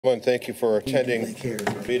And thank you for attending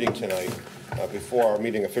the meeting tonight. Before our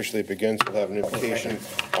meeting officially begins, we'll have an invocation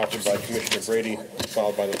offered by Commissioner Brady,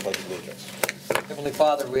 followed by the Pledge of Allegiance. Heavenly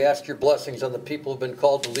Father, we ask your blessings on the people who have been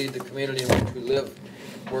called to lead the community in which we live,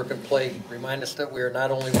 work, and play. Remind us that we are not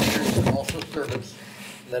only leaders, but also servants,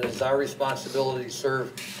 and that it is our responsibility to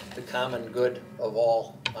serve the common good of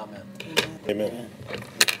all. Amen. Amen.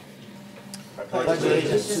 I pledge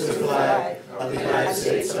allegiance to the flag of the United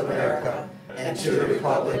States of America and to the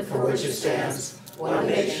republic for which it stands, one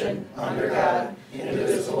nation, under God,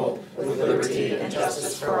 indivisible, with liberty and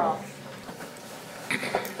justice for all.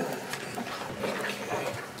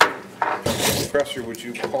 Professor, would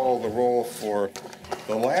you call the roll for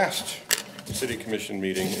the last City Commission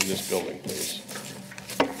meeting in this building, please?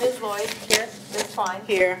 Ms. Lloyd? Here. Ms. Twine?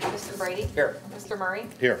 Here. Mr. Brady? Here. Mr. Murray?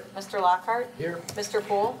 Here. Mr. Lockhart? Here. Mr.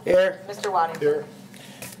 Poole? Here. Mr. Waddington? Here.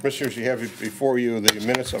 Commissioners, you have before you the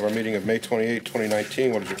minutes of our meeting of May 28,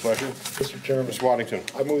 2019. What is your pleasure? Mr. Chairman, Mr. Waddington.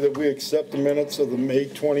 I move that we accept the minutes of the May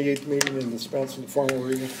 28th meeting and dispense with the formal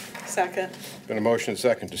reading. Second. Been a motion and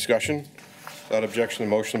second. Discussion? Without objection, the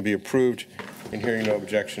motion will be approved. In hearing no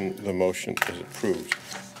objection, the motion is approved.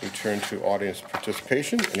 We turn to audience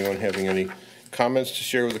participation. Anyone having any comments to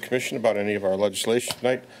share with the Commission about any of our legislation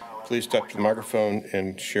tonight, please step to the microphone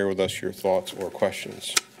and share with us your thoughts or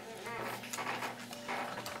questions.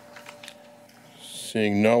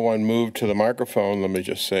 Seeing no one move to the microphone, let me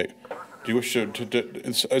just say, do you wish to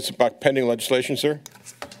it's about pending legislation, sir?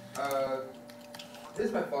 This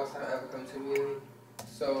is my first time ever come to a meeting,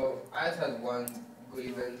 so I just had one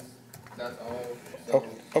grievance, that's all. So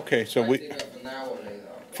Okay, so we, take up for now or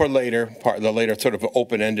later? for the later sort of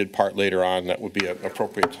open-ended part later on, that would be an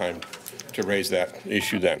appropriate time to raise that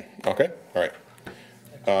issue then. Okay, all right.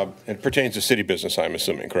 It pertains to city business, I'm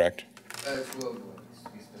assuming, correct? It's real good, to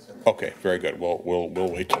be specific. Okay, very good. We'll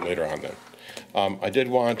wait till later on then. I did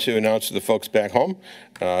want to announce to the folks back home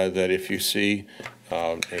that if you see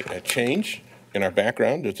a change in our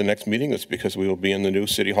background at the next meeting, it's because we will be in the new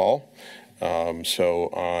City Hall. So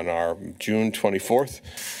on our June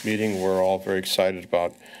 24th meeting, we're all very excited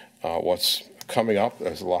about what's coming up.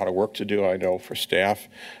 There's a lot of work to do, I know, for staff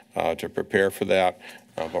to prepare for that,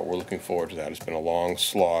 but we're looking forward to that. It's been a long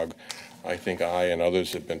slog. I think I and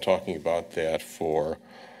others have been talking about that for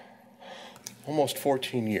almost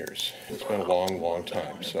 14 years. It's been a long, long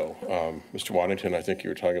time. So, Mr. Waddington, I think you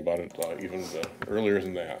were talking about it even earlier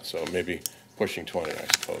than that, so maybe pushing 20, I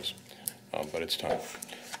suppose. But it's time.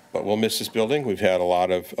 But we'll miss this building. We've had a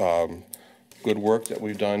lot of good work that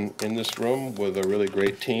we've done in this room with a really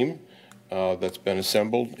great team that's been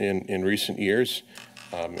assembled in recent years,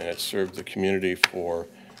 and it's served the community for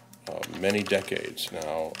many decades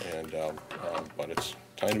now, and but it's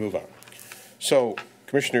time to move on. So,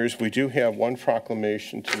 Commissioners, we do have one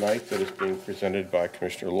proclamation tonight that is being presented by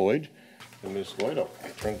Commissioner Lloyd. And Ms. Lloyd, I'll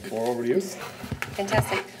turn the floor over to you.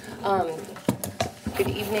 Fantastic. Good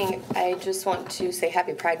evening. I just want to say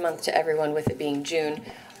Happy Pride Month to everyone, with it being June,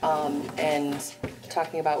 and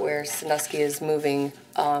talking about where Sandusky is moving,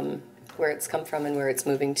 where it's come from and where it's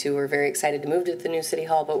moving to. We're very excited to move to the new City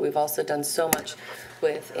Hall, but we've also done so much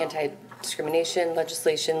with anti-discrimination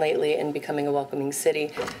legislation lately and becoming a welcoming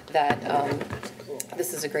city that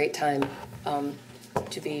this is a great time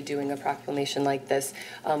to be doing a proclamation like this.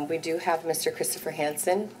 We do have Mr. Christopher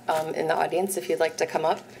Hansen in the audience, if you'd like to come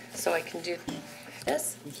up so I can do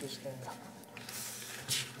this.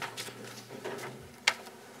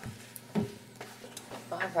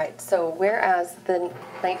 All right, so whereas the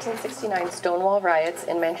 1969 Stonewall riots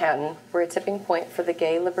in Manhattan were a tipping point for the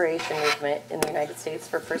gay liberation movement in the United States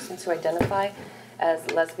for persons who identify as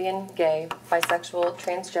lesbian, gay, bisexual,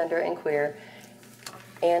 transgender, and queer,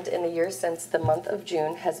 and in the years since, the month of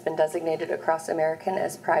June has been designated across America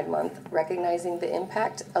as Pride Month, recognizing the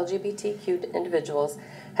impact LGBTQ individuals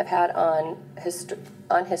have had on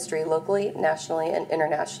history locally, nationally, and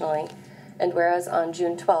internationally. And whereas on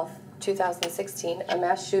June 12th, 2016, a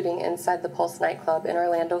mass shooting inside the Pulse nightclub in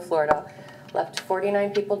Orlando, Florida, left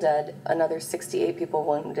 49 people dead, another 68 people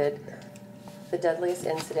wounded, the deadliest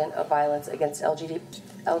incident of violence against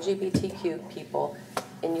LGBTQ people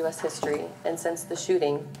in U.S. history. And since the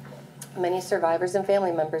shooting, many survivors and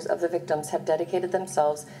family members of the victims have dedicated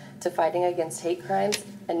themselves to fighting against hate crimes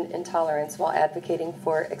and intolerance while advocating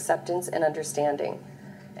for acceptance and understanding.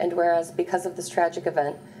 And whereas because of this tragic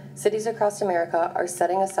event, cities across America are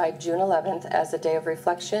setting aside June 11th as a day of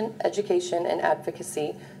reflection, education, and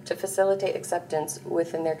advocacy to facilitate acceptance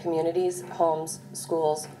within their communities, homes,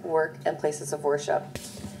 schools, work, and places of worship.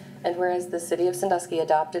 And whereas the City of Sandusky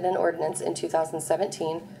adopted an ordinance in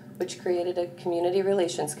 2017 which created a Community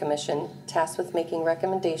Relations Commission tasked with making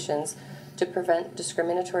recommendations to prevent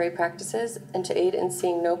discriminatory practices, and to aid in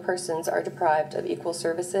seeing no persons are deprived of equal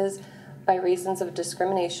services by reasons of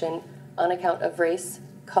discrimination on account of race,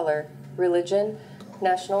 color, religion,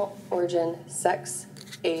 national origin, sex,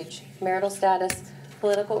 age, marital status,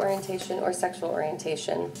 political orientation, or sexual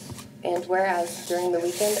orientation. And whereas during the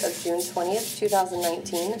weekend of June 20th,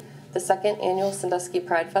 2019, the second annual Sandusky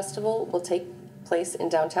Pride Festival will take place in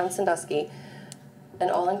downtown Sandusky, an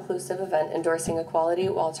all-inclusive event endorsing equality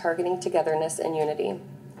while targeting togetherness and unity.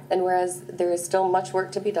 And whereas there is still much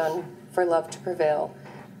work to be done for love to prevail,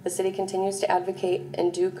 the city continues to advocate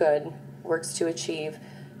and do good, works to achieve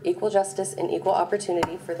equal justice and equal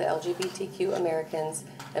opportunity for the LGBTQ Americans,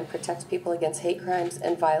 and protect people against hate crimes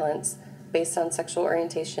and violence based on sexual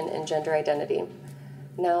orientation and gender identity.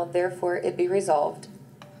 Now, therefore, it be resolved,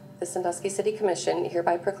 the Sandusky City Commission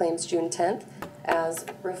hereby proclaims June 10th as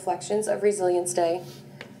Reflections of Resilience Day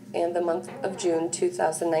and the month of June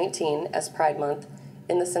 2019 as Pride Month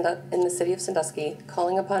in the city of Sandusky,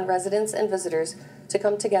 calling upon residents and visitors to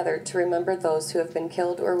come together to remember those who have been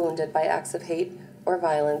killed or wounded by acts of hate or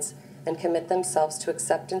violence, and commit themselves to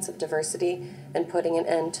acceptance of diversity and putting an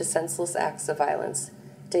end to senseless acts of violence.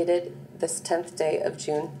 Dated this 10th day of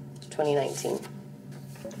June 2019.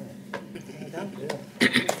 There you go. Yeah.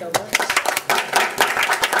 Thank you so much.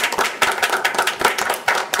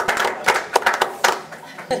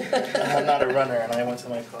 I'm not a runner, and I went to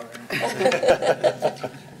my car.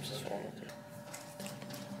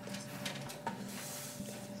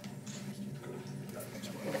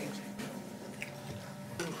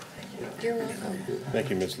 You're welcome.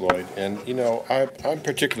 Thank you, Ms. Lloyd. And, you know, I'm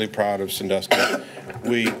particularly proud of Sandusky.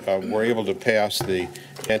 We were able to pass the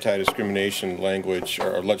anti-discrimination language,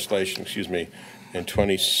 or legislation, excuse me, in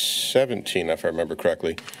 2017, if I remember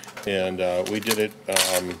correctly. And we did it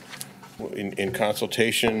in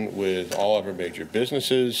consultation with all of our major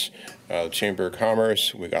businesses, the Chamber of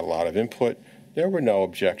Commerce. We got a lot of input. There were no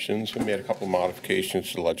objections. We made a couple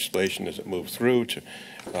modifications to the legislation as it moved through to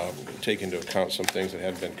take into account some things that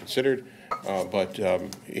hadn't been considered. But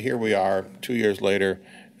here we are, 2 years later.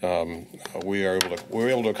 We were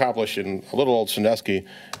able to accomplish in a little old Sandusky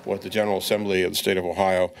what the General Assembly of the state of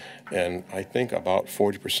Ohio and I think about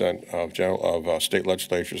 40% of state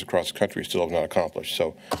legislatures across the country still have not accomplished.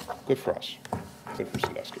 So good for us. Good for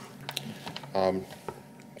Sandusky.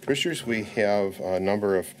 Commissioners, we have a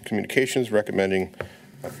number of communications recommending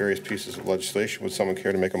various pieces of legislation. Would someone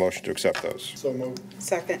care to make a motion to accept those? So moved.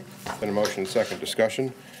 Second. Been a motion and second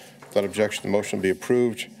discussion. Without objection, the motion will be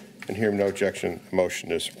approved. And hearing no objection, the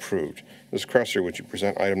motion is approved. Ms. Cresser, would you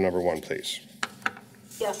present item number 1, please?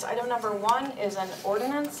 Yes, item number 1 is an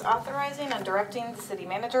ordinance authorizing and directing the city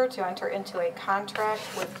manager to enter into a contract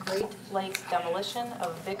with Great Lakes Demolition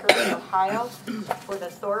of Vickers, Ohio for the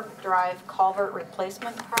Thorpe Drive Culvert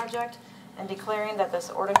Replacement Project, and declaring that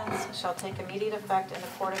this ordinance shall take immediate effect in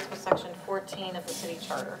accordance with Section 14 of the city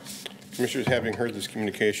charter. Commissioners, having heard this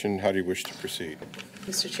communication, how do you wish to proceed?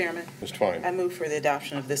 Mr. Chairman, Ms. Twine. I move for the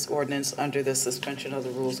adoption of this ordinance under the suspension of the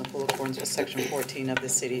rules in full accordance with Section 14 of the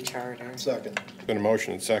city charter. Second. Been a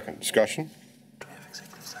motion and second discussion.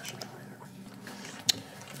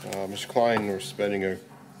 Mr. Klein, we're spending a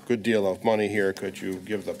good deal of money here. Could you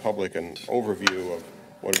give the public an overview of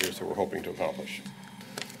what it is that we're hoping to accomplish?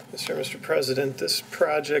 Yes, sir, Mr. President, this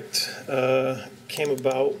project came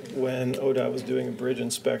about when ODOT was doing a bridge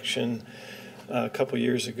inspection a couple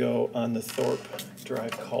years ago on the Thorpe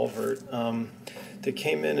Drive culvert. They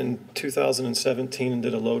came in 2017 and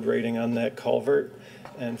did a load rating on that culvert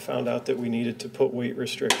and found out that we needed to put weight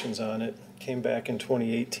restrictions on it. Came back in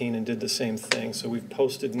 2018 and did the same thing. So we've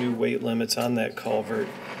posted new weight limits on that culvert.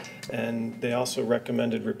 And they also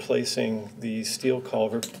recommended replacing the steel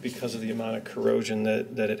culvert because of the amount of corrosion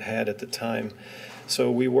that it had at the time. So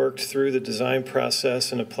we worked through the design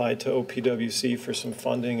process and applied to OPWC for some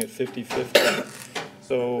funding at 50-50.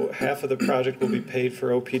 So half of the project will be paid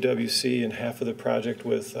for OPWC and half of the project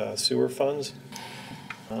with sewer funds.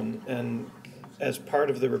 And as part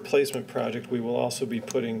of the replacement project, we will also be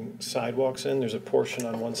putting sidewalks in. There's a portion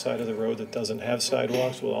on one side of the road that doesn't have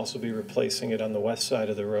sidewalks. We'll also be replacing it on the west side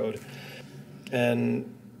of the road.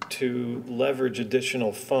 And to leverage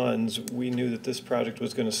additional funds, we knew that this project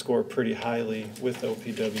was going to score pretty highly with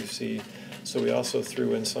OPWC. So we also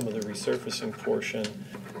threw in some of the resurfacing portion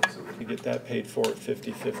so we could get that paid for at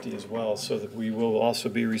 50-50 as well. So that we will also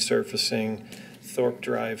be resurfacing Thorpe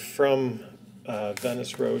Drive from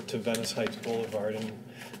Venice Road to Venice Heights Boulevard, and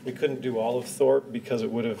we couldn't do all of Thorpe because it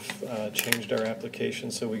would have changed our application,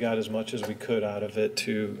 so we got as much as we could out of it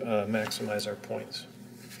to maximize our points.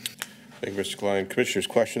 Thank you, Mr. Klein. Commissioners,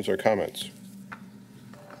 questions or comments?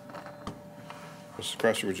 Mrs.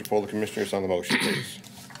 Cresser, would you poll the commissioners on the motion, please?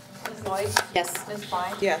 Ms. Lloyd? Yes. Ms.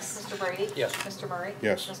 Twine? Yes. Mr. Brady? Yes. Mr. Murray?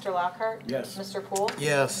 Yes. Mr. Lockhart? Yes. Mr. Poole?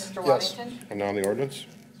 Yes. Mr. Yes. Waddington? And now on the ordinance?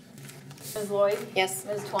 Ms. Lloyd? Yes.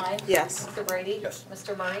 Ms. Twine? Yes. Mr. Brady? Yes.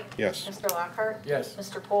 Mr. Murray? Yes. Mr. Lockhart? Yes.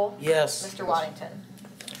 Mr. Poole? Yes. Mr. Waddington?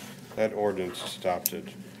 That ordinance is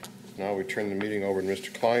adopted. Now we turn the meeting over to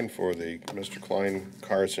Mr. Klein for the Mr. Klein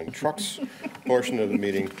Cars and Trucks portion of the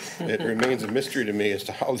meeting. It remains a mystery to me as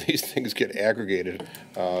to how these things get aggregated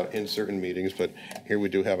in certain meetings, but here we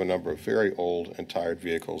do have a number of very old and tired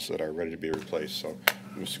vehicles that are ready to be replaced. So,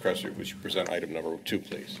 Mr. Cresser, would you present item number 2,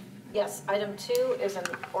 please? Yes, item 2 is an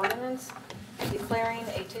ordinance declaring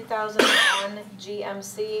a 2001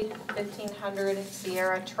 GMC 1500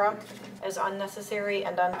 Sierra truck as unnecessary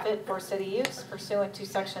and unfit for city use pursuant to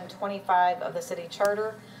Section 25 of the city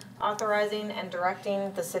charter, authorizing and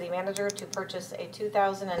directing the city manager to purchase a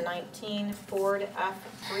 2019 Ford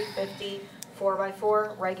F-350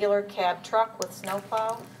 4x4 regular cab truck with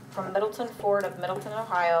snowplow from Middleton Ford of Middleton,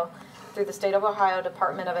 Ohio, through the State of Ohio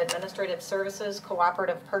Department of Administrative Services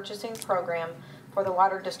Cooperative Purchasing Program for the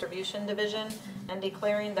Water Distribution Division, and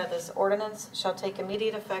declaring that this ordinance shall take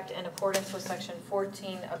immediate effect in accordance with Section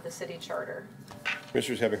 14 of the city charter.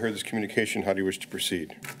 Commissioners, having heard this communication, how do you wish to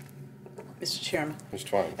proceed? Mr. Chairman, Ms.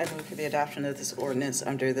 Twine. I move for the adoption of this ordinance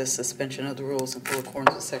under the suspension of the rules in full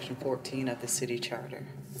accordance with Section 14 of the city charter.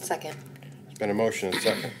 Second. There's been a motion and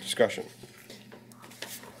second. Discussion.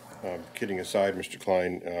 Kidding aside, Mr.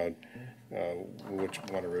 Klein,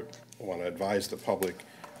 want to advise the public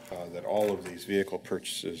that all of these vehicle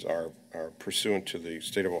purchases are pursuant to the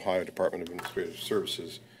State of Ohio Department of Administrative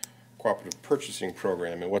Services Cooperative Purchasing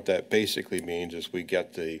Program, and what that basically means is we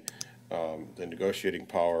get the negotiating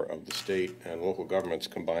power of the state and local governments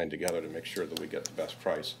combined together to make sure that we get the best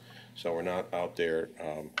price. So we're not out there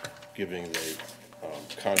giving the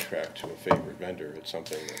contract to a favored vendor. It's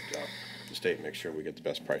something that the state makes sure we get the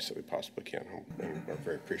best price that we possibly can, and we're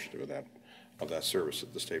very appreciative of that service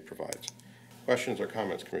that the state provides. Questions or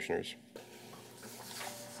comments, Commissioners?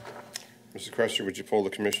 Mrs. Cresser, would you poll the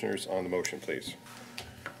Commissioners on the motion, please?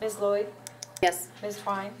 Ms. Lloyd? Yes. Ms.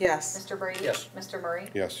 Twine? Yes. Mr. Brady? Yes. Mr. Murray?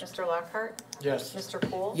 Yes. Mr. Lockhart? Yes. Mr.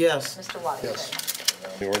 Poole? Yes. Mr.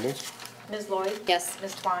 Waddington? The ordinance? Ms. Lloyd? Yes.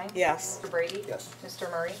 Ms. Twine? Yes. Mr. Brady? Yes.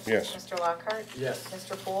 Mr. Murray? Yes. Mr. Lockhart? Yes.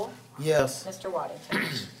 Mr. Poole? Yes. Mr.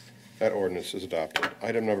 Waddington? That ordinance is adopted.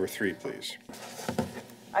 Item number 3, please.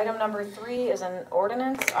 Item number 3 is an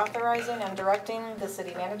ordinance authorizing and directing the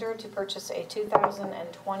city manager to purchase a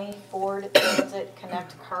 2020 Ford Transit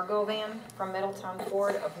Connect cargo van from Middletown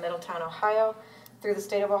Ford of Middletown, Ohio, through the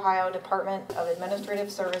State of Ohio Department of Administrative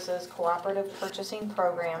Services Cooperative Purchasing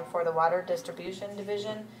Program for the Water Distribution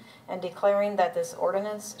Division, and declaring that this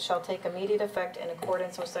ordinance shall take immediate effect in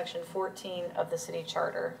accordance with Section 14 of the city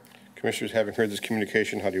charter. Commissioners, having heard this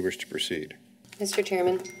communication, how do you wish to proceed? Mr.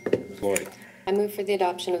 Chairman, Ms. Lloyd. I move for the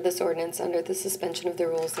adoption of this ordinance under the suspension of the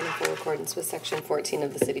rules and in full accordance with Section 14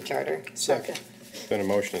 of the city charter. Second. There's been a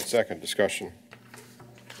motion and second. Discussion.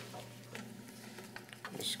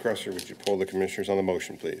 Mrs. Cresser, would you poll the Commissioners on the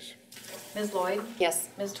motion, please? Ms. Lloyd? Yes.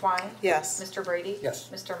 Ms. Twine? Yes. Mr. Brady?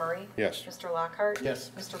 Yes. Mr. Murray? Yes. Mr. Lockhart?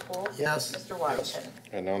 Yes. Mr. Poole? Yes. Mr. Waddington?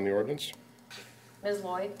 And now on the ordinance? Ms.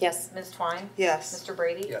 Lloyd? Yes. Ms. Twine? Yes. Mr.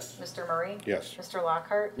 Brady? Yes. Mr. Murray? Yes. Mr.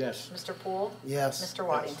 Lockhart? Yes. Mr. Poole? Yes. Mr.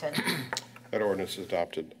 Waddington? That ordinance is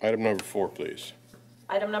adopted. Item number 4, please.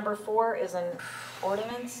 Item number 4 is an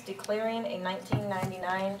ordinance declaring a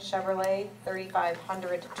 1999 Chevrolet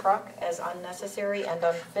 3500 truck as unnecessary and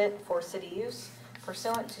unfit for city use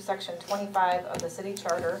pursuant to Section 25 of the city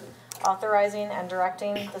charter, authorizing and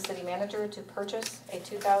directing the city manager to purchase a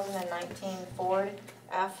 2019 Ford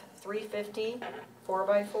F-350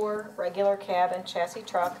 4x4 regular cab and chassis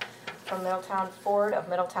truck from Middletown Ford of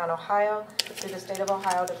Middletown, Ohio, through the State of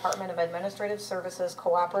Ohio Department of Administrative Services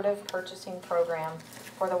Cooperative Purchasing Program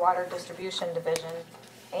for the Water Distribution Division,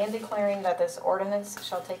 and declaring that this ordinance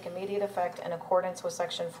shall take immediate effect in accordance with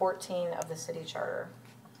Section 14 of the city charter.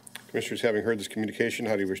 Commissioners, having heard this communication,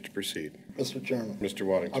 how do you wish to proceed? Mr. Chairman, Mr. I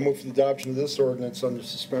Waddington. move for the adoption of this ordinance under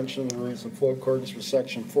suspension of the rules in full accordance with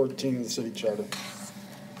Section 14 of the city charter.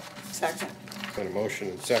 Second. Been a motion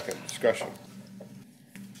and second. Discussion.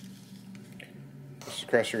 Mrs.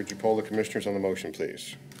 Cresser, would you poll the Commissioners on the motion,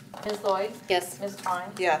 please? Ms. Lloyd? Yes. Ms.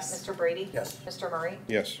 Twine? Yes. Mr. Brady? Yes. Mr. Murray?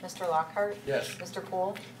 Yes. Mr. Lockhart? Yes. Mr.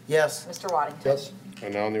 Poole? Yes. Mr. Waddington? Yes.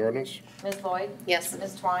 And now on the ordinance? Ms. Lloyd? Yes.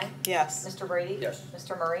 Ms. Twine? Yes. Mr. Brady? Yes.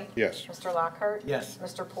 Mr. Murray? Yes. Mr. Lockhart? Yes.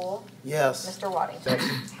 Mr. Poole? Yes. Mr. Waddington?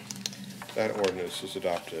 That ordinance is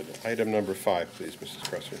adopted. Item number 5, please, Mrs.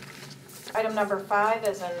 Cresser. Item number 5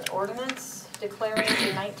 is an ordinance declaring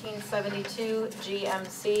the 1972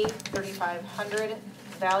 GMC 3500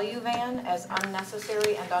 value van as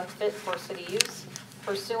unnecessary and unfit for city use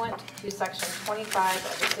pursuant to Section 25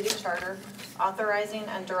 of the city charter, authorizing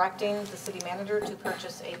and directing the city manager to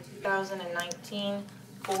purchase a 2019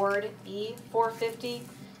 Ford E450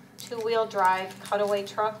 two-wheel drive cutaway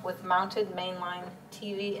truck with mounted mainline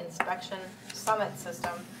TV inspection summit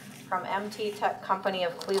system from MT Tech Company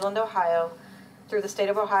of Cleveland, Ohio, through the State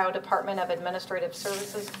of Ohio Department of Administrative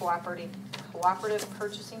Services Cooperative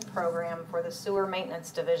Purchasing Program for the Sewer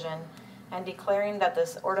Maintenance Division, and declaring that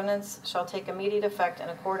this ordinance shall take immediate effect in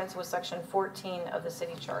accordance with Section 14 of the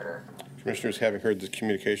city charter. Commissioners, having heard this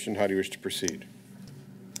communication, how do you wish to proceed?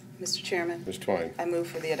 Mr. Chairman, Ms. Twine. I move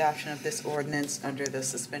for the adoption of this ordinance under the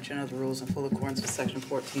suspension of the rules in full accordance with Section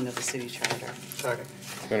 14 of the city charter. Second.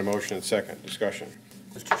 Been a motion and second. Discussion.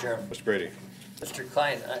 Mr. Chairman. Mr. Brady. Mr.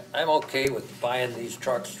 Klein, I'm okay with buying these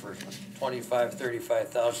trucks for $25,000,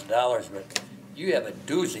 $35,000, but you have a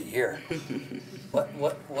doozy here.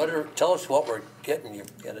 Tell us what we're getting. You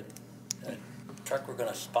get a truck we're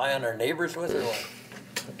gonna spy on our neighbors with, or what?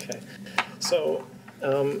 Okay, so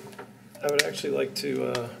I would actually like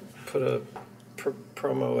to put a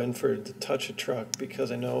promo in for the Touch a Truck,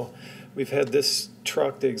 because I know we've had this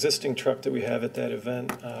truck, the existing truck that we have at that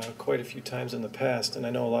event, quite a few times in the past, and I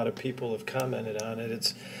know a lot of people have commented on it.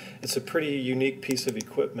 It's a pretty unique piece of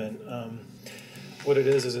equipment. What it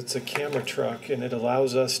is it's a camera truck, and it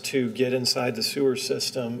allows us to get inside the sewer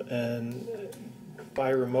system and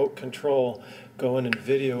by remote control go in and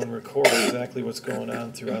video and record exactly what's going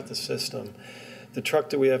on throughout the system. The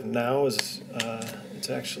truck that we have now is it's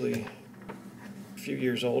actually a few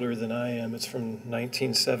years older than I am. It's from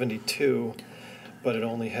 1972, but it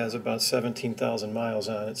only has about 17,000 miles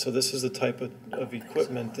on it. So this is the type of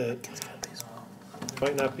equipment that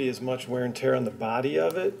might not be as much wear and tear on the body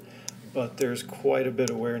of it, but there's quite a bit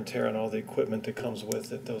of wear and tear on all the equipment that comes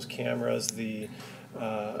with it. Those cameras,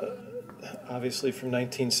 obviously from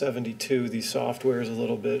 1972, the software is a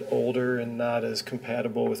little bit older and not as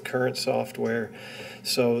compatible with current software.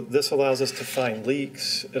 So this allows us to find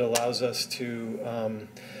leaks. It allows us to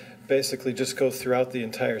basically just go throughout the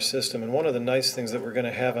entire system. And one of the nice things that we're going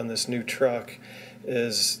to have on this new truck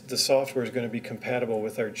is the software is going to be compatible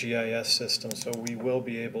with our GIS system. So we will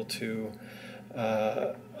be able to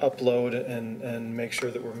upload and make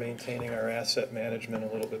sure that we're maintaining our asset management a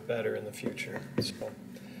little bit better in the future. So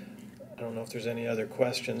I don't know if there's any other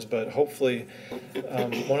questions, but hopefully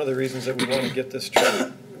one of the reasons that we want to get this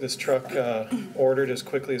truck ordered as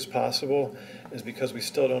quickly as possible is because we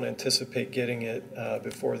still don't anticipate getting it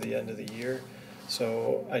before the end of the year.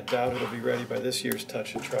 So I doubt it'll be ready by this year's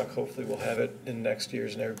Touch a Truck. Hopefully we'll have it in next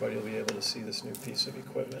year's and everybody will be able to see this new piece of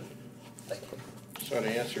equipment. Thank you. So to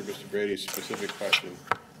answer Mr. Brady's specific question,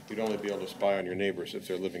 you'd only be able to spy on your neighbors if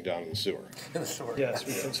they're living down in the sewer. Yes,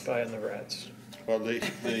 we can spy on the rats. Well,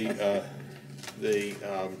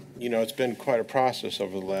 you know, it's been quite a process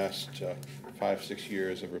over the last 5-6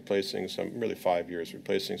 years of replacing really 5 years,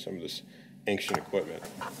 replacing some of this ancient equipment.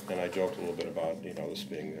 And I joked a little bit about, you know, this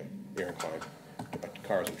being the Aaron Klein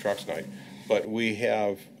Cars and Trucks Night. But we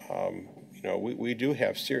have, you know, we do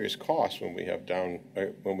have serious costs when we have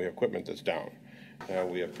equipment that's down.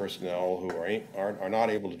 We have personnel who are not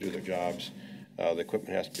able to do their jobs. The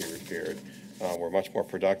equipment has to be repaired. We're much more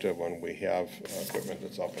productive when we have equipment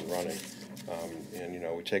that's up and running. And, you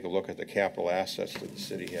know, we take a look at the capital assets that the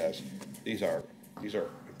city has. These are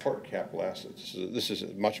important capital assets. This is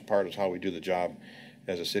as much a part of how we do the job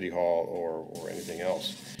as a city hall or anything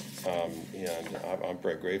else. And I'm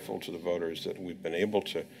very grateful to the voters that we've been able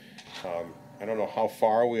to, I don't know how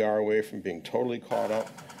far we are away from being totally caught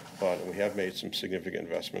up, but we have made some significant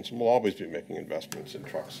investments, and we'll always be making investments in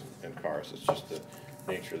trucks and cars. It's just the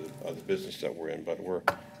nature of the business that we're in, but we're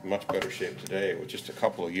in much better shape today. It was just a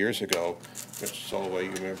couple of years ago, Mr. Soloway,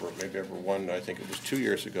 you remember, maybe I think it was 2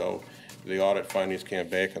 years ago, the audit findings came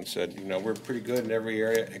back and said, you know, we're pretty good in every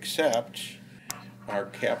area except our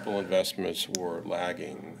capital investments were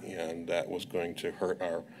lagging, and that was going to hurt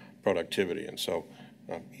our productivity. And so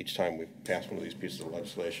each time we pass one of these pieces of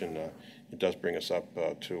legislation, it does bring us up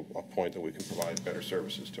to a point that we can provide better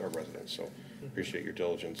services to our residents. So appreciate your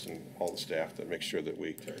diligence and all the staff that make sure that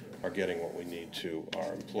we are getting what we need to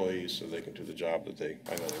our employees so they can do the job that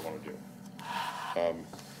I know they want to do.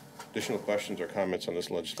 Additional questions or comments on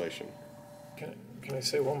this legislation? Can I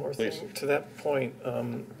say one more Please. thing? To that point,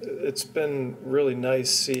 it's been really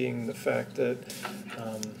nice seeing the fact that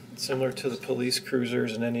similar to the police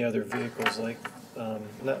cruisers and any other vehicles like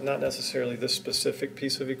not necessarily this specific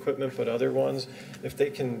piece of equipment, but other ones, if they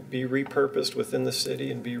can be repurposed within the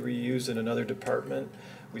city and be reused in another department,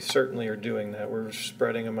 we certainly are doing that. We're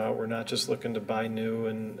spreading them out. We're not just looking to buy new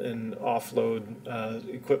and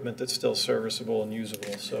offload equipment that's still serviceable and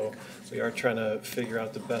usable. So we are trying to figure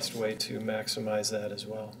out the best way to maximize that as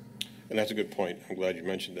well. And that's a good point. I'm glad you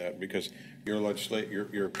mentioned that, because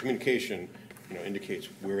your communication, indicates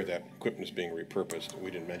where that equipment is being repurposed. We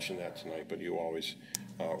didn't mention that tonight, but you always,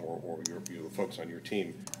 or you folks on your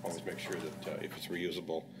team always make sure that if it's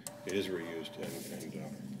reusable, it is reused, and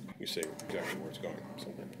you say exactly where it's going.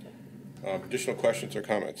 So, additional questions or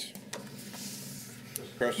comments?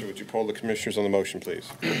 Mr. Presser, would you poll the commissioners on the motion, please?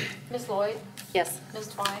 Ms. Lloyd? Yes. Ms.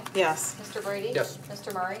 Twine? Yes. Mr. Brady? Yes.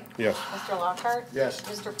 Mr. Murray? Yes. Mr. Lockhart? Yes.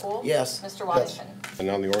 Mr. Poole? Yes. Mr. Waddington? And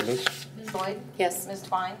now the ordinance? Ms. Lloyd? Yes. Ms.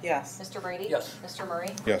 Twine? Yes. Mr. Brady? Yes. Mr.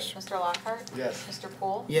 Murray? Yes. Mr. Lockhart? Yes. Mr.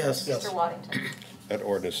 Poole? Yes. Mr. Waddington? That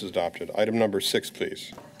ordinance is adopted. Item number 6,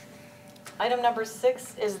 please. Item number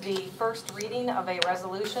 6 is the first reading of a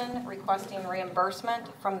resolution requesting reimbursement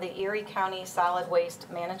from the Erie County Solid Waste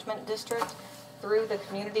Management District through the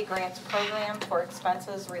Community Grants Program for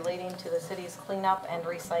expenses relating to the city's cleanup and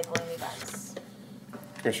recycling events.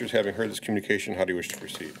 Commissioners, having heard this communication, how do you wish to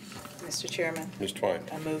proceed? Mr. Chairman, Ms. Twine.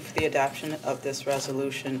 I move the adoption of this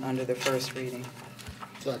resolution under the first reading.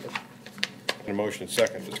 Second. And a motion and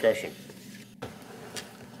second. Discussion.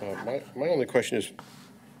 My only question is,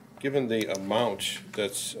 given the amount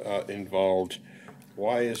that's involved,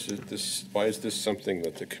 why is this something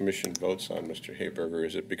that the commission votes on, Mr. Hayberger?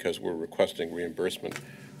 Is it because we're requesting reimbursement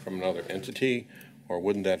from another entity, or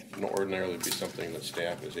wouldn't that ordinarily be something that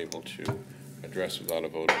staff is able to address without a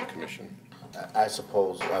vote of the commission? I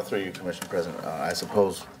suppose, through you, Commissioner President, I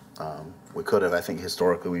suppose we could have. I think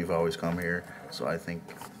historically we've always come here, so I think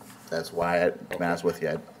that's why, to be honest with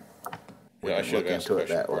you, I should have asked the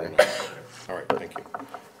question. that way. All right, thank you.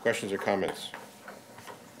 Questions or comments?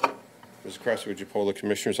 Mrs. Cressy, would you poll the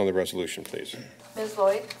commissioners on the resolution, please? Ms.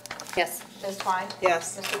 Lloyd? Yes. Ms. Twine?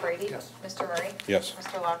 Yes. Mr. Brady? Yes. Mr. Murray? Yes.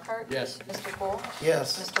 Mr. Lockhart? Yes. Mr. Poole?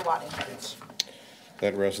 Yes. Mr. Waddington?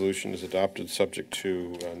 That resolution is adopted, subject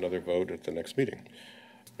to another vote at the next meeting.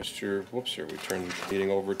 Mr. Whoopser, we turn the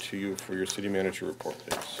meeting over to you for your city manager report,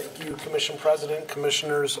 please. Thank you, Commission President,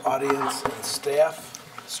 Commissioners, audience, and staff.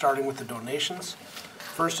 Starting with the donations.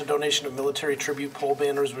 First, a donation of military tribute pole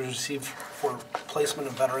banners was received for placement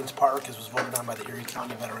in Veterans Park, as was voted on by the Erie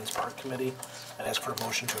County Veterans Park Committee. I'd ask for a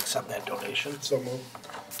motion to accept that donation. So moved.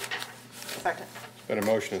 Second. Been a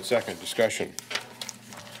motion and second. Discussion.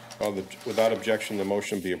 Without objection, the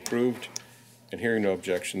motion be approved. And hearing no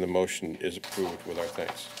objection, the motion is approved with our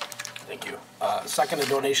thanks. Thank you. Second, a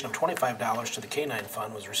donation of $25 to the K-9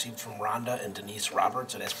 Fund was received from Rhonda and Denise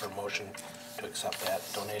Roberts. I'd ask for a motion to accept that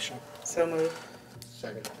donation. So moved.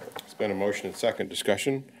 Second. It's been a motion and second.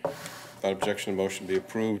 Discussion. Without objection, the motion be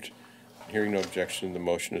approved. Hearing no objection, the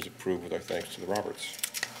motion is approved with our thanks to the Roberts.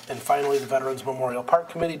 And finally, the Veterans Memorial Park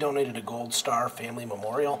Committee donated a Gold Star Family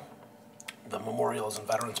Memorial. The memorial is in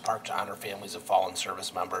Veterans Park to honor families of fallen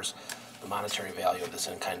service members. The monetary value of this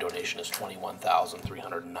in-kind donation is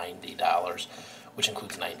 $21,390, which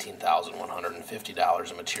includes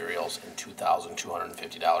 $19,150 in materials and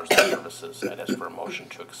 $2,250 in services. I'd ask for a motion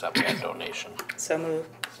to accept that donation. So moved.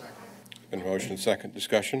 Been a motion and second.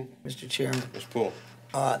 Discussion. Mr. Chairman, Ms. Poole.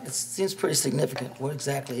 this seems pretty significant. What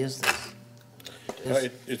exactly is this?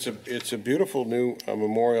 It's a beautiful new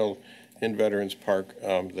memorial in Veterans Park.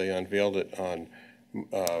 They unveiled it on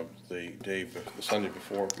the Sunday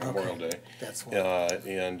before Memorial Day. That's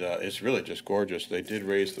and it's really just gorgeous. They did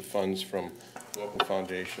raise the funds from local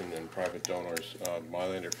foundation and private donors,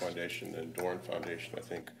 Mylander Foundation and Dorn Foundation, I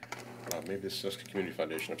think. Maybe the Sandusky Community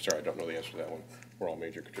Foundation. I'm sorry, I don't know the answer to that one. We're all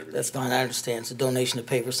major contributors. That's fine. I understand. It's a donation to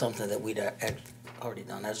pay for something that we'd already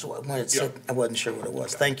done. That's what, when it said, I wasn't sure what it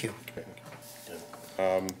was. Thank you.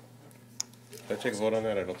 Okay. Did I take a vote on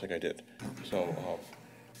that? I don't think I did. So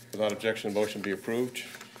without objection, the motion be approved.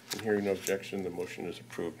 And hearing no objection, the motion is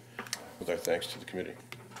approved with our thanks to the committee.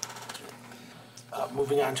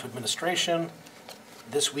 Moving on to administration.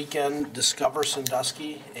 This weekend, Discover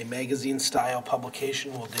Sandusky, a magazine-style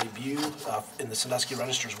publication, will debut in the Sandusky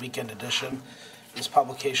Register's weekend edition. This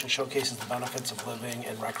publication showcases the benefits of living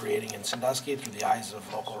and recreating in Sandusky through the eyes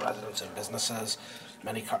of local residents and businesses.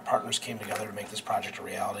 Many partners came together to make this project a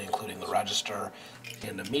reality, including the Register,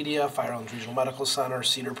 and the media, Fire Island Regional Medical Center,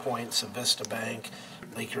 Cedar Point, Savista Bank,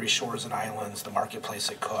 Lake Erie Shores and Islands, the Marketplace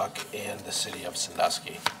at Cook, and the City of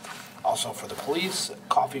Sandusky. Also for the police,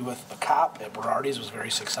 Coffee with a Cop at Berardi's was very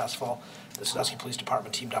successful. The Sandusky Police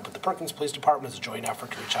Department teamed up with the Perkins Police Department as a joint effort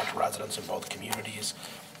to reach out to residents in both communities.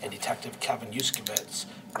 and Detective Kevin Yuskevitz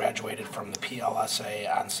graduated from the PLSA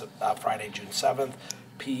on Friday, June 7th.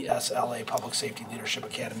 PSLA Public Safety Leadership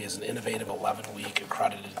Academy is an innovative 11-week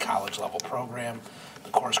accredited college-level program.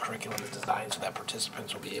 The course curriculum is designed so that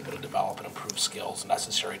participants will be able to develop and improve skills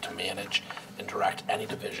necessary to manage and direct any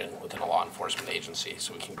division within a law enforcement agency.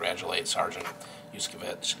 So we congratulate Sergeant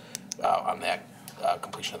Yuskevitz on that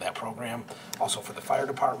completion of that program. Also for the fire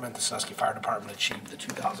department, the Sandusky Fire Department achieved the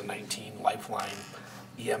 2019 Lifeline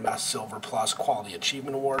EMS Silver Plus Quality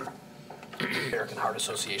Achievement Award. The American Heart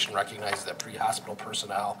Association recognizes that pre-hospital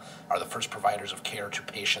personnel are the first providers of care to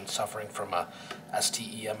patients suffering from a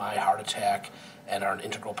STEMI heart attack and are an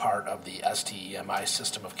integral part of the STEMI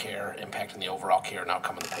system of care, impacting the overall care and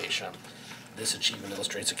outcome of the patient. This achievement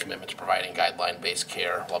illustrates a commitment to providing guideline-based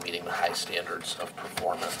care while meeting the high standards of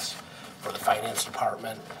performance. For the Finance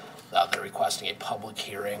Department, they're requesting a public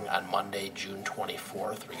hearing on Monday, June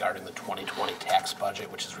 24th regarding the 2020 tax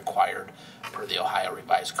budget, which is required per the Ohio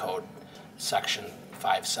Revised Code, Section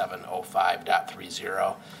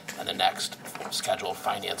 5705.30. And the next scheduled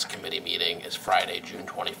Finance Committee meeting is Friday, June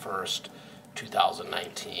 21st,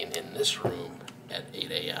 2019, in this room at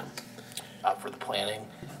 8 a.m. For the planning,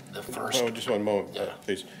 the first... Oh, just one moment, Yeah.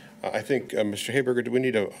 please. I think, Mr. Haberger, do we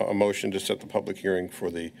need a motion to set the public hearing for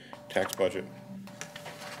the tax budget?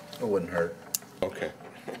 It wouldn't hurt. Okay.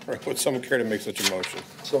 All right. Would someone care to make such a motion?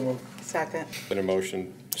 So moved. Second. Been a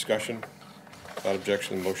motion, discussion? Without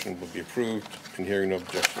objection, the motion will be approved. And hearing no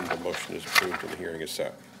objection, the motion is approved and the hearing is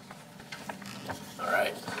set. All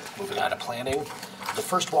right, moving on to planning. The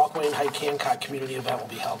first Walkway and Hike Hancock community event will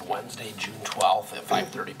be held Wednesday, June 12th at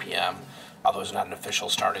 5:30 p.m. Although it's not an official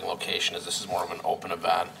starting location, as this is more of an open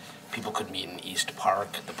event, people could meet in East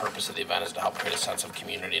Park. The purpose of the event is to help create a sense of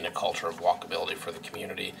community and a culture of walkability for the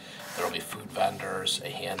community. There will be food vendors, a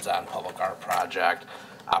hands-on public art project,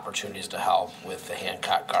 opportunities to help with the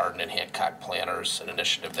Hancock Garden and Hancock Planners, an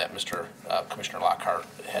initiative that Commissioner Lockhart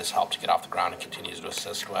has helped to get off the ground and continues to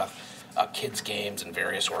assist with. Kids games and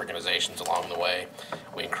various organizations along the way.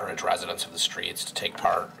 We encourage residents of the streets to take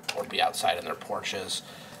part or be outside in their porches.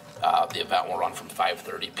 The event will run from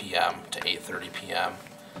 5:30 p.m. to 8:30 p.m.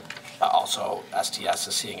 Also, STS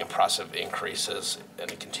is seeing impressive increases on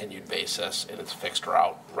a continued basis in its fixed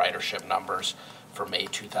route ridership numbers. For May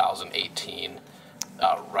 2018,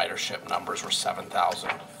 ridership numbers were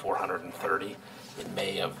 7,430. In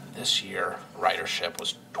May of this year, ridership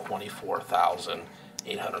was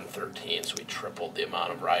 24,813, so we tripled the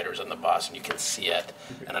amount of riders on the bus, and you can see it.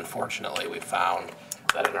 And unfortunately, we found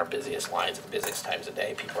that in our busiest lines at the busiest times of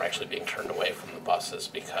day, people are actually being turned away from the buses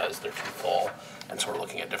because they're too full. And so we're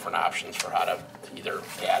looking at different options for how to either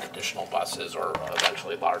add additional buses or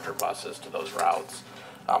eventually larger buses to those routes,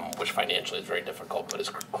 which financially is very difficult, but is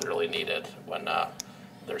clearly needed when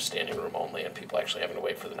there's standing room only and people actually having to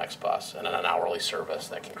wait for the next bus. And then an hourly service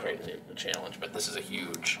that can create a challenge. But this is a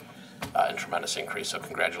huge and tremendous increase, so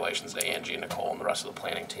congratulations to Angie, Nicole, and the rest of the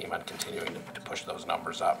planning team on continuing to push those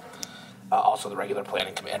numbers up. Also, the regular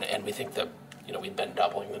planning committee, and we think that, we've been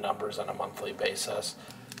doubling the numbers on a monthly basis.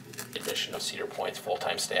 The addition of Cedar Point's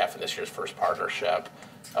full-time staff in this year's first partnership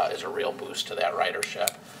is a real boost to that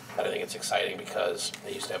ridership. And I think it's exciting because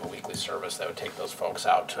they used to have a weekly service that would take those folks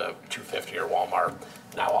out to 250 or Walmart.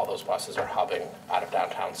 Now all those buses are hubbing out of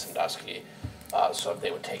downtown Sandusky. So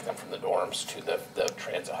they would take them from the dorms to the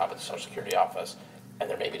transit hub at the Social Security office, and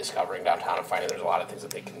they're maybe discovering downtown and finding there's a lot of things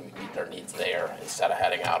that they can meet their needs there instead of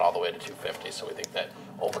heading out all the way to 250. So we think that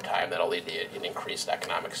over time that'll lead to an increased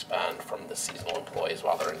economic spend from the seasonal employees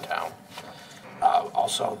while they're in town.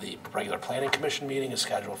 Also, the regular planning commission meeting is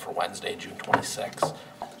scheduled for Wednesday, June 26th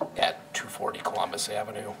at 240 Columbus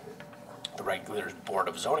Avenue. The regular Board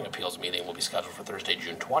of Zoning Appeals meeting will be scheduled for Thursday,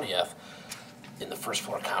 June 20th in the first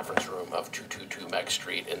floor conference room of 222 Meg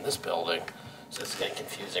Street in this building. So it's getting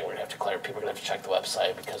confusing. We're going to have to clarify. People are going to have to check the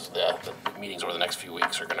website because the meetings over the next few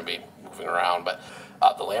weeks are going to be moving around. But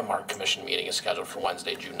the Landmark Commission meeting is scheduled for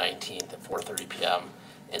Wednesday, June 19th at 4:30 p.m.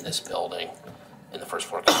 in this building in the first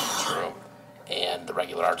floor conference room. And the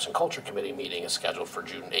regular Arts and Culture Committee meeting is scheduled for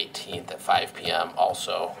June 18th at 5 p.m.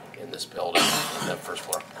 also in this building in the first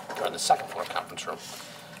floor, or in the second floor conference room.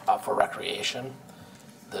 For recreation,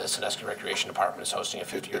 the Sandusky Recreation Department is hosting a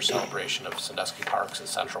 50-year celebration of Sandusky Parks at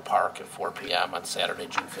Central Park at 4 p.m. on Saturday,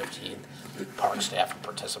 June 15th. Park staff and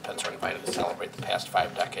participants are invited to celebrate the past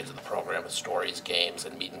 5 decades of the program with stories, games,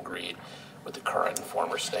 and meet and greet with the current and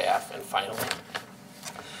former staff. And finally,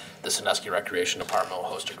 the Sandusky Recreation Department will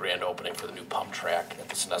host a grand opening for the new pump track at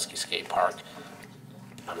the Sandusky Skate Park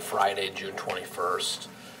on Friday, June 21st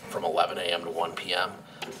from 11 a.m. to 1 p.m.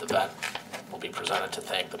 The event will be presented to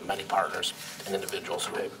thank the many partners and individuals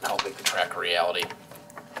who have helped make the track a reality.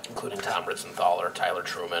 including Tom Ritzenthaler, Tyler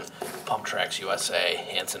Truman, Pump Tracks USA,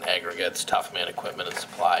 Hanson Aggregates, Tough Man Equipment and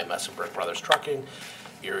Supply, Messenbrick Brothers Trucking,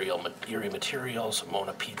 Erie Materials,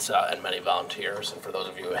 Mona Pizza, and many volunteers. And for those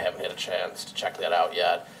of you who haven't had a chance to check that out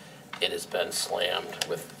yet, it has been slammed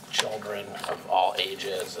with children of all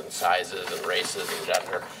ages and sizes and races and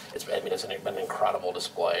gender. It's been an incredible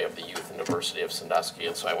display of the youth and diversity of Sandusky,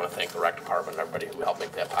 and so I want to thank the rec department and everybody who helped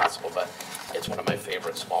make that possible. But it's one of my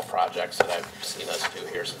favorite small projects that I've seen us do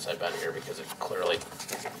here since I've been here, because it clearly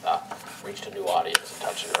reached a new audience and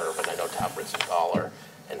touched a nerve. And I know Tom Ritzenthaler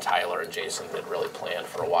and Tyler and Jason had really planned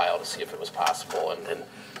for a while to see if it was possible, and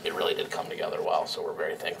it really did come together well, so we're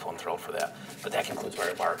very thankful and thrilled for that. But that concludes my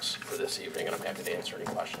remarks for this evening, and I'm happy to answer any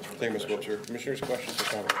questions from the Thank you, Ms. commission. Wiltshire. Commissioners, questions or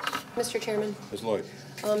comments? Mr. Chairman, Ms. Lloyd?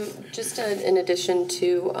 just in addition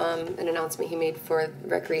to an announcement he made for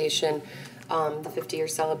recreation, the 50-year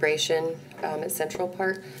celebration at Central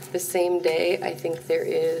Park, the same day, I think there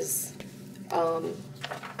is a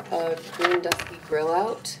Green Dusky Grill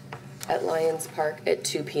Out at Lions Park at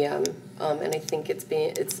 2 p.m. And I think it's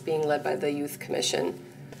being led by the Youth Commission.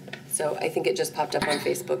 So I think it just popped up on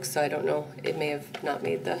Facebook, so I don't know. It may have not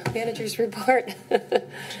made the manager's report. Yeah,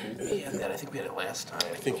 I think we had it last time.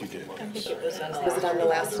 I think you did. Was it on the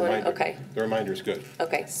last one? Reminder. Okay. The reminder is good.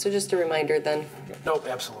 Okay, so just a reminder then. Nope,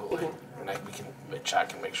 absolutely. And we can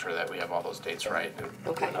check and make sure that we have all those dates right, and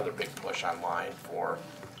Okay. another big push online for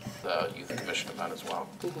the Youth Commission event as well.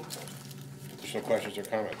 Additional questions or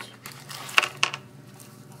comments?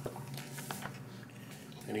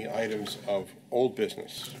 Any items of old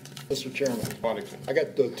business? Mr. Chairman, Waddington. I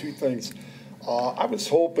got two things. I was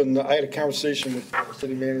hoping, I had a conversation with the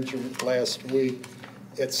city manager last week.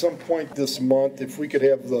 At some point this month, if we could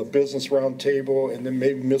have the business roundtable and then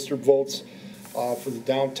maybe Mr. Volz for the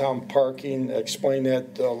downtown parking, explain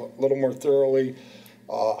that a little more thoroughly.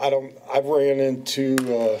 I've ran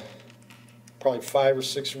into probably 5 or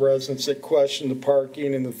 6 residents that question the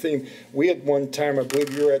parking and the theme. We had one time, I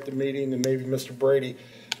believe you were at the meeting, and maybe Mr. Brady,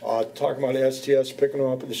 talking about STS picking them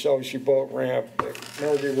up at the Shelby boat ramp.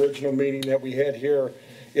 Remember the original meeting that we had here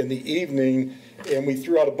in the evening, and we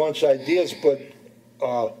threw out a bunch of ideas, but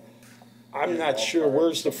I'm not sure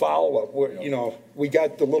where's the follow-up. You know, we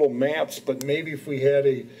got the little maps, but maybe if we had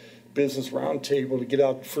a business roundtable to get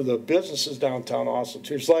out for the businesses downtown also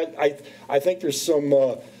too. So I think there's some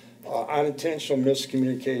unintentional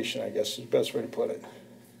miscommunication, I guess is the best way to put it.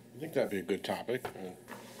 I think that'd be a good topic.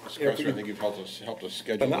 Mr. Cresser, I think you've helped us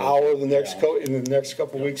schedule An those. hour in the next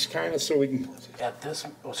couple of weeks, kind of, so we can. At this,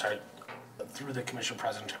 through the commission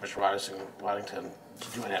president, Commissioner Waddington,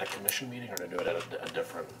 to do it at a commission meeting or to do it at a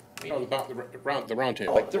different meeting? No, about the round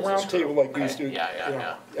table. Like the round table like these do.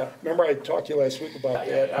 Yeah. Remember I talked to you last week about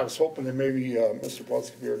that? I was hoping that maybe Mr. Butts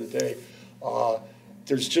could be here today.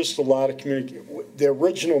 There's just a lot of communication. The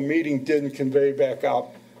original meeting didn't convey back out,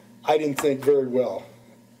 I didn't think very well.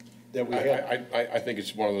 That we had. I think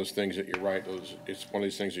it's one of those things that you're right. It's one of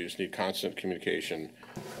these things you just need constant communication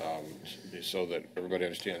so that everybody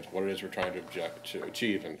understands what it is we're trying to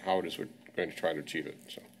achieve and how it is we're going to try to achieve it.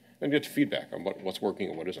 So, and get feedback on what's working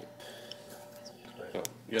and what isn't. So,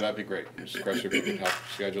 yeah, that'd be great. Mr. Cresser, if you could help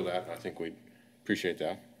schedule that, I think we'd appreciate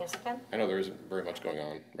that. Yes, I can. I know there isn't very much going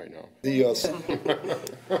on right now.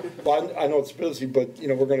 Well, I know it's busy, but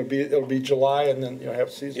we're going to it'll be July and then have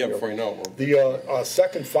season. Yeah, before you know it. The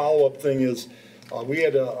second follow-up thing is we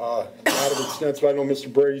had a lot of extensive. I know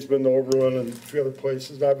Mr. Brady's been to Overland and a few other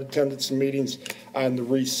places. I've attended some meetings on the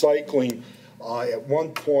recycling. At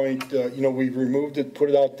one point, we removed it, put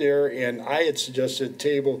it out there, and I had suggested a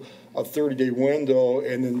table, a 30-day window,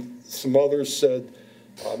 and then some others said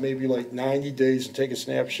maybe like 90 days and take a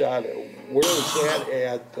snapshot. Where is that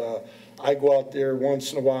at? I go out there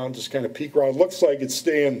once in a while and just kind of peek around. It looks like it's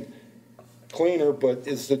staying cleaner, but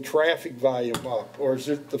is the traffic volume up? Or is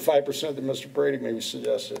it the 5% that Mr. Brady maybe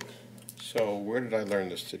suggested? So where did I learn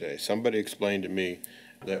this today? Somebody explained to me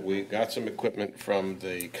that we got some equipment from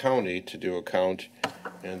the county to do a count,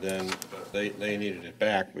 and then they needed it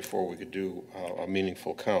back before we could do a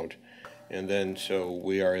meaningful count. And then so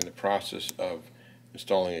we are in the process of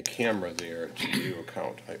installing a camera there to do a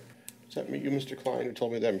count. Is that you, Mr. Klein, who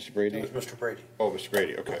told me that, Mr. Brady? It was Mr. Brady. Oh, Mr.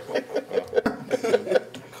 Brady, okay.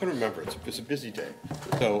 Couldn't remember. It's a busy day.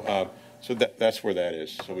 So that's where that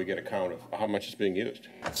is. So we get a count of how much is being used.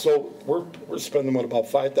 So we're spending about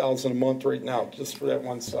 $5,000 a month right now just for that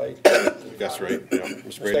one site. That's right. Yeah. Mr. Brady.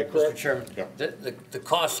 Is that correct? Mr. Chairman, Yeah. the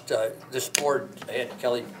cost, this board, I had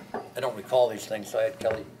Kelly, I don't recall these things, so I had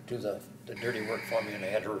Kelly do the dirty work for me, and I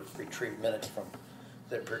had her retrieve minutes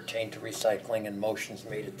that pertain to recycling and motions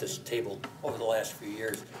made at this table over the last few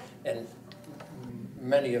years. And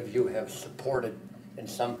many of you have supported in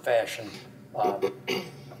some fashion,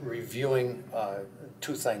 reviewing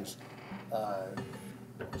two things.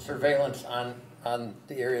 Surveillance on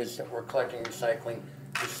the areas that we're collecting recycling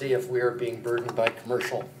to see if we are being burdened by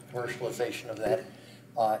commercialization of that.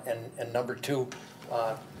 And number two,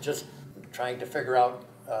 just trying to figure out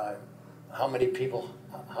how many people,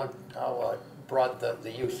 how broad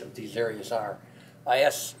the use of these areas are. I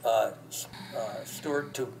asked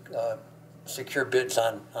Stuart to secure bids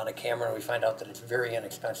on a camera, and we find out that it's very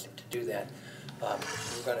inexpensive to do that.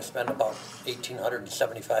 We're going to spend about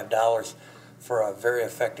 $1,875 for a very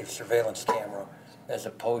effective surveillance camera, as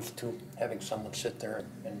opposed to having someone sit there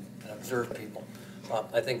and observe people.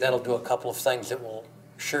 I think that'll do a couple of things. It will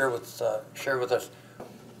share with us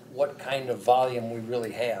what kind of volume we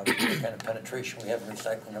really have, what kind of penetration we have in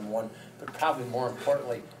recycling, number one, but probably more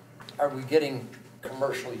importantly, are we getting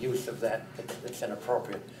commercial use of that that's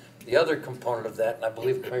inappropriate? The other component of that, and I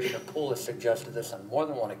believe Commissioner Poole has suggested this on more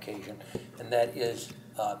than one occasion, and that is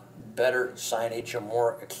better signage, or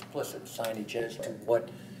more explicit signage as to what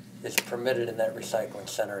is permitted in that recycling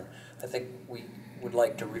center. And I think we would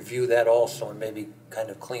like to review that also and maybe kind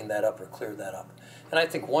of clean that up or clear that up. And I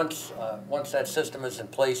think once that system is in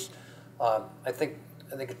place, I think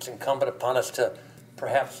it's incumbent upon us to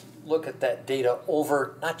perhaps look at that data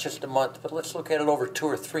over not just a month, but let's look at it over 2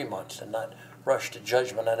 or 3 months and not rush to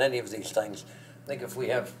judgment on any of these things. I think if we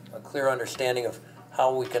have a clear understanding of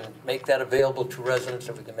how we can make that available to residents,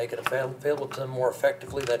 if we can make it available to them more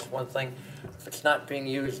effectively, that's one thing. If it's not being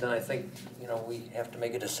used, then I think we have to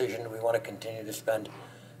make a decision. Do we want to continue to spend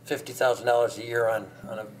 $50,000 a year on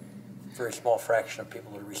a very small fraction of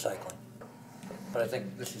people that are recycling? But I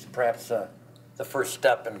think this is perhaps the first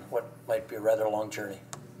step in what might be a rather long journey.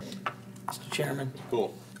 Mr. Chairman?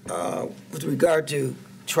 Cool. With regard to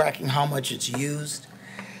tracking how much it's used,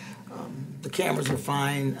 the cameras are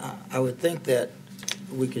fine. I would think that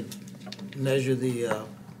we could measure the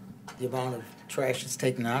amount of trash that's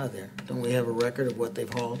taken out of there. Don't we have a record of what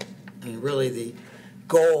they've hauled? I mean, really, the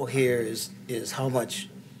goal here is how much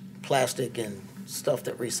plastic and stuff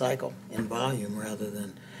that recycle in volume rather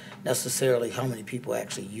than necessarily how many people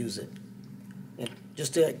actually use it. And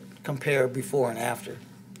just to compare before and after.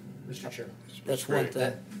 Mr. Chairman. That's one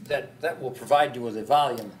thing. That will provide you with a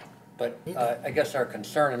volume, but I guess our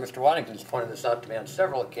concern, and Mr. Waddington's pointed this out to me on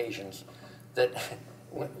several occasions, that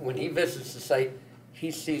when he visits the site,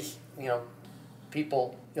 he sees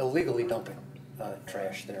people illegally dumping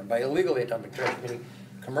trash there. By illegally dumping trash, meaning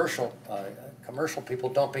commercial people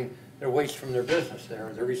dumping their waste from their business there,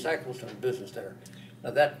 or their recyclables from their business there.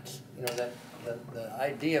 Now that's the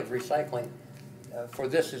idea of recycling for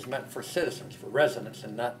this is meant for citizens, for residents,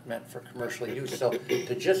 and not meant for commercial use. So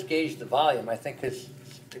to just gauge the volume, I think, is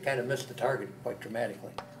to kind of miss the target quite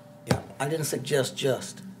dramatically. Yeah, I didn't suggest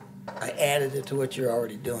just. I added it to what you're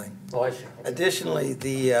already doing. Oh, I see. Additionally,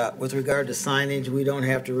 with regard to signage, we don't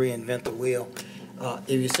have to reinvent the wheel. If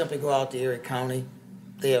you simply go out to Erie County,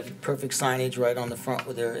 they have perfect signage right on the front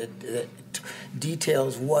with it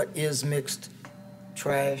details what is mixed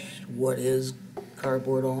trash, what is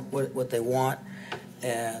cardboard, what they want,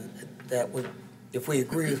 and that would, if we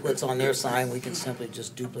agree with what's on their sign, we can simply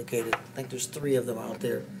just duplicate it. I think there's 3 of them out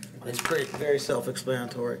there. It's very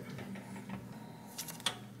self-explanatory.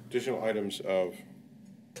 Additional items of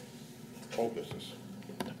old business.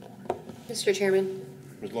 Mr. Chairman,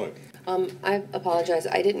 Ms. Lloyd. I apologize.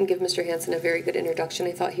 I didn't give Mr. Hansen a very good introduction.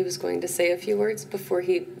 I thought he was going to say a few words before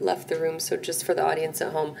he left the room. So just for the audience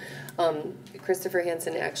at home, Christopher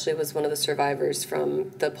Hansen actually was one of the survivors from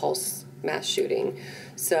the Pulse mass shooting.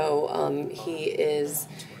 So he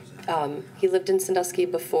lived in Sandusky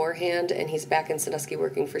beforehand, and he's back in Sandusky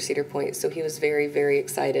working for Cedar Point. So he was very, very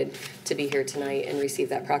excited to be here tonight and receive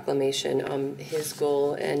that proclamation. His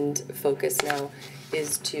goal and focus now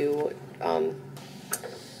is to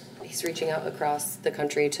he's reaching out across the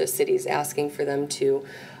country to cities asking for them to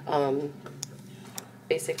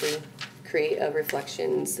basically create a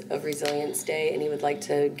Reflections of Resilience Day, and he would like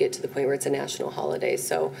to get to the point where it's a national holiday.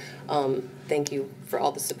 So thank you for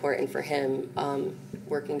all the support and for him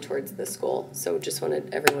working towards this goal. So just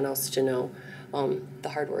wanted everyone else to know the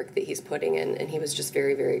hard work that he's putting in, and he was just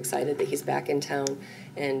very, very excited that he's back in town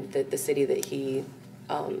and that the city that he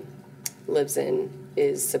lives in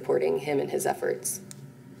is supporting him and his efforts.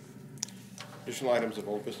 Additional items of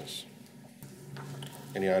old business.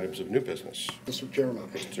 Any items of new business? Mr. Chairman.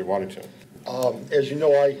 Mr. Waddington. As you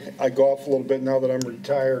know, I golf a little bit now that I'm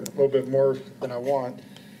retired, a little bit more than I want.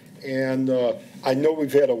 And I know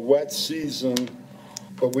we've had a wet season,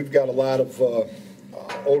 but we've got a lot of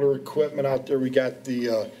older equipment out there. We got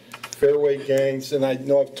the fairway gangs, and I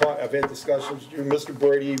know I've had discussions with you. Mr.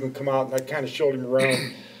 Brady even come out, and I kind of showed him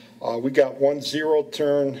around. We got one zero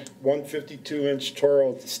turn, 152-inch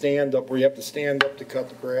Toro stand up where you have to stand up to cut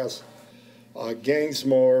the grass. Gangs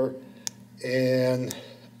mower, and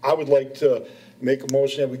I would like to make a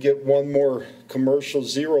motion that we get one more commercial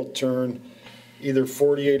zero turn, either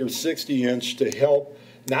 48 or 60-inch, to help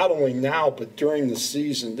not only now but during the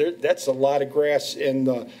season. That's a lot of grass, and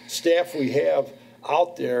the staff we have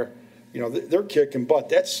out there, you know, they're kicking butt.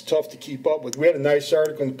 That's tough to keep up with. We had a nice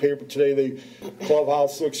article in the paper today. The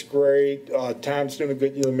clubhouse looks great. Tom's doing a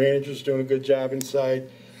good, you know, the manager's doing a good job inside.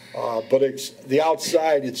 But it's the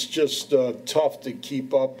outside, it's just tough to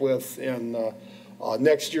keep up with. And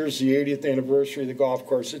next year's the 80th anniversary of the golf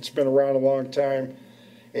course. It's been around a long time.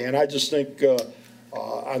 And I just think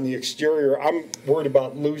on the exterior, I'm worried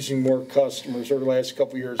about losing more customers over the last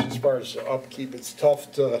couple of years as far as upkeep. It's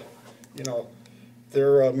tough to, you know,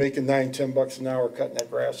 they're making $9-10 an hour cutting that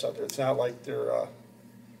grass out there. It's not like they're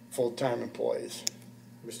full-time employees.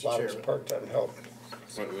 Mr. Chairman. Part-time help.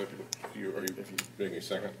 Are you making a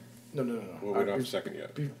second? No. Well, we don't have a second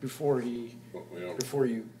yet. Before you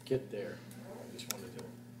get there, I just wanted to.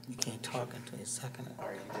 You can't talk until you second it. All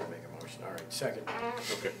right, you did make a motion. All right, second.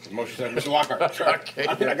 Okay, the motion second. Mr. Lockhart, sure. Okay.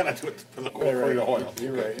 I'm not gonna do it for the oil.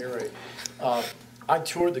 You're right. I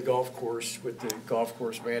toured the golf course with the golf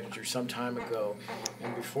course manager some time ago,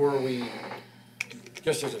 and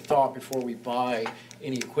just as a thought, before we buy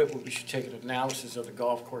any equipment, we should take an analysis of the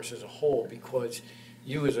golf course as a whole, because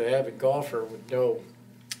you as an avid golfer would know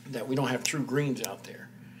that we don't have true greens out there.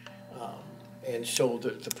 And so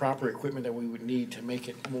the proper equipment that we would need to make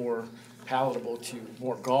it more palatable to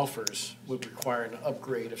more golfers would require an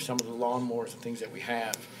upgrade of some of the lawnmowers and things that we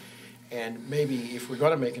have. And maybe if we're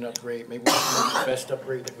going to make an upgrade, maybe we should make the best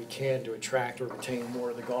upgrade that we can to attract or retain more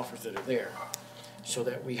of the golfers that are there, so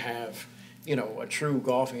that we have, you know, a true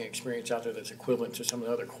golfing experience out there that's equivalent to some of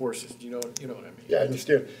the other courses. You know what I mean? Yeah, I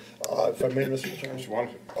understand. If I may, Mr. Chairman. Mr.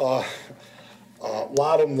 Waddington. A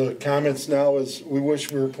lot of the comments now is, we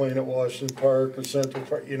wish we were playing at Washington Park or Central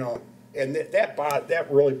Park, you know, and that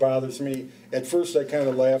really bothers me. At first, I kind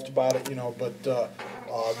of laughed about it, you know, but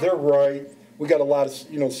they're right. We got a lot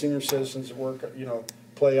of, you know, senior citizens that work, you know,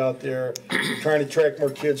 play out there. We're trying to attract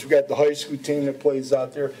more kids. We got the high school team that plays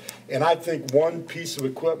out there, and I think one piece of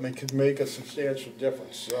equipment could make a substantial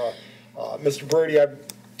difference. Mr. Brady, I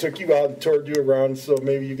took you out and toured you around, so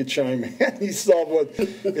maybe you could chime in. You saw what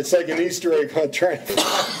it's like, an Easter egg hunt, trying to,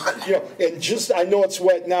 you know, and just, I know it's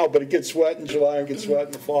wet now, but it gets wet in July and gets wet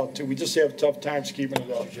in the fall too. We just have tough times keeping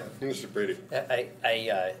it up. Mr. Brady.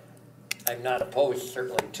 I'm not opposed,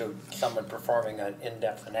 certainly, to someone performing an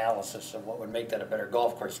in-depth analysis of what would make that a better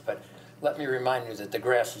golf course, but let me remind you that the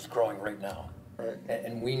grass is growing right now. Right.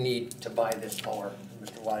 And we need to buy this mower.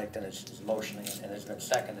 Mr. Waddington is motioning and has been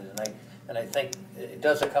seconded, and I think it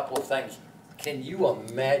does a couple of things. Can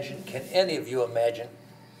any of you imagine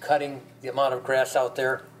cutting the amount of grass out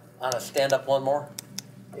there on a stand-up lawnmower?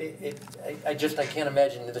 I can't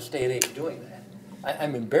imagine in this day and age doing that.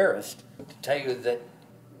 I'm embarrassed to tell you that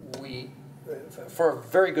we, for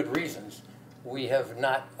very good reasons, we have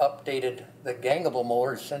not updated the gangable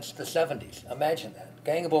mowers since the 70s. Imagine that.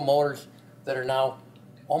 Gangable mowers that are now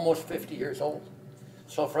almost 50 years old.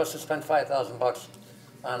 So for us to spend $5,000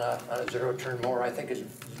 on a zero-turn mower, I think is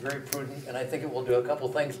very prudent, and I think it will do a couple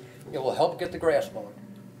of things. It will help get the grass mowed,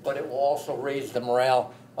 but it will also raise the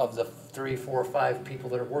morale of the 3, 4, 5 people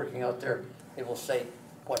that are working out there. It will say,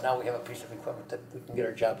 well, now we have a piece of equipment that we can get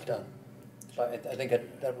our jobs done. So I think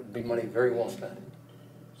that would be money very well spent.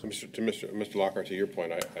 So Mr. Lockhart, to your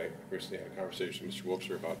point, I recently had a conversation with Mr.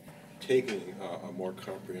 Wilkshire about taking a more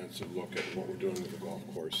comprehensive look at what we're doing with the golf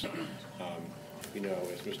course. You know,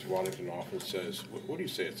 as Mr. Waddington often says, what do you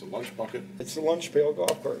say, it's a lunch bucket? It's a lunch pail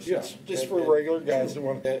golf course. Yeah. It's just for regular guys that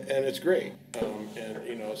want to. And it's great. And,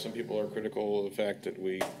 you know, some people are critical of the fact that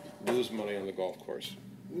we lose money on the golf course.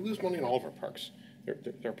 We lose money in all of our parks.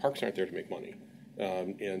 Their parks aren't there to make money.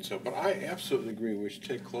 But I absolutely agree, we should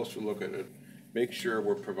take a closer look at it, make sure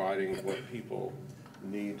we're providing what people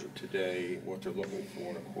need today, what they're looking for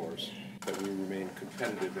in a course, that we remain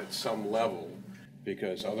competitive at some level,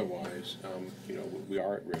 because otherwise, you know, we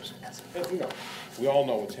are at risk. And, you know, we all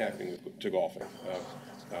know what's happening to golfing.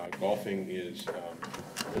 Golfing is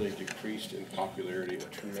really decreased in popularity a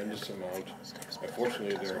tremendous amount.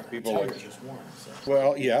 Unfortunately, there are people like,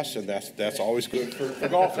 well, yes, and that's always good for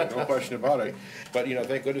golfing, no question about it. But, you know,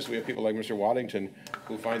 thank goodness we have people like Mr. Waddington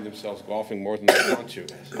who find themselves golfing more than they want to.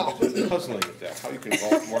 It's puzzling at that, how you can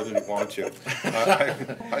golf more than you want to.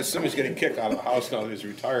 I assume he's getting kicked out of the house now that he's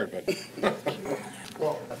retired, but.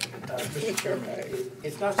 Well, Mr. Chairman,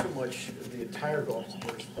 it's not so much the entire golf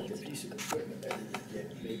course, but the piece of equipment that we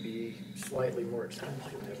get may be slightly more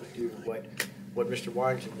expensive than we do. What Mr.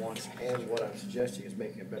 Washington wants and what I'm suggesting is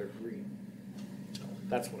making a better green. So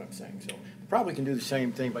that's what I'm saying. So probably can do the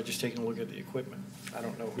same thing by just taking a look at the equipment. I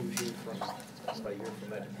don't know who's here from, somebody here from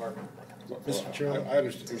that department. Mr. Chairman? I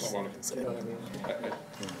understand. You know what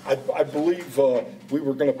I mean? I believe we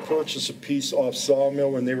were going to purchase a piece off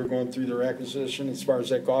Sawmill when they were going through their acquisition as far as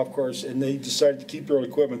that golf course, and they decided to keep their own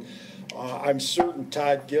equipment. I'm certain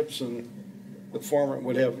Todd Gibson, the foreman,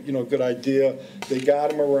 would have, a good idea. They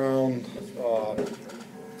got them around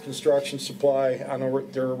construction supply. I know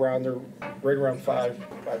they're right around 5,000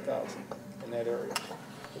 in that area.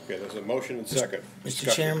 Okay, there's a motion and second. Mr.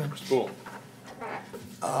 Discussion. Chairman? Mr.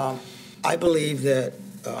 Poole. I believe that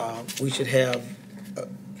we should have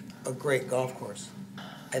a great golf course.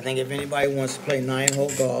 I think if anybody wants to play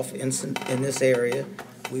 9-hole golf in this area,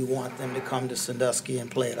 we want them to come to Sandusky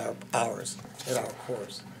and play at our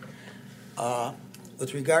course.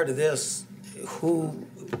 With regard to this,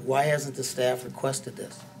 why hasn't the staff requested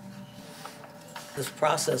this? This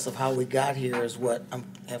process of how we got here is what I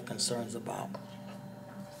have concerns about,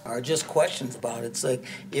 or just questions about it. It's like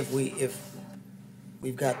if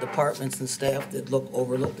we've got departments and staff that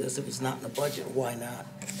overlook this. If it's not in the budget, why not?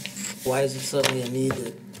 Why is it suddenly a need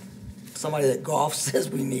that somebody that golf says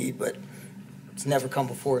we need, but it's never come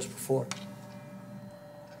before us before?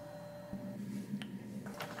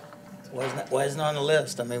 Why isn't it on the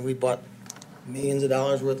list? I mean, we bought millions of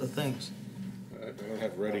dollars worth of things. I don't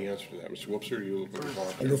have a ready answer to that. Mr. Wobser, you look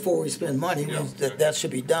involved. And before we spend money, that should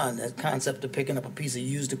be done. That concept of picking up a piece of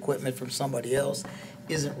used equipment from somebody else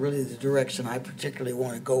isn't really the direction I particularly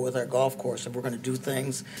want to go with our golf course. If we're going to do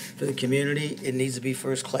things for the community, it needs to be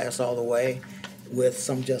first class all the way with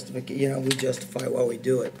some justification. We justify why we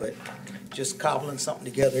do it, but just cobbling something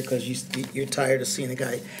together because you're tired of seeing a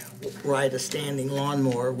guy ride a standing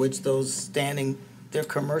lawnmower, which they're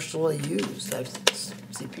commercially used. I've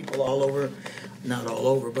seen people all over, not all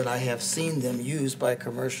over, but I have seen them used by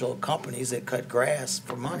commercial companies that cut grass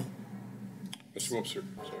for money. Mr. Wobser.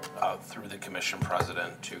 Through the commission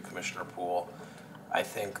president to Commissioner Poole, I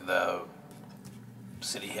think the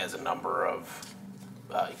city has a number of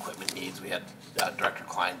equipment needs. We had Director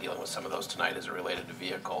Klein dealing with some of those tonight as it related to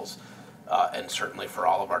vehicles. And certainly for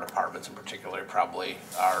all of our departments, in particular, probably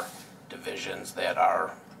our divisions that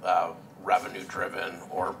are revenue driven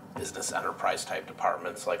or business enterprise type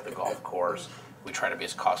departments like the golf course, we try to be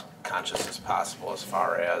as cost conscious as possible as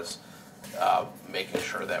far as making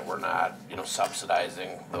sure that we're not,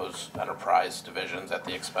 subsidizing those enterprise divisions at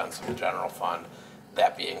the expense of the general fund.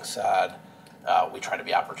 That being said, we try to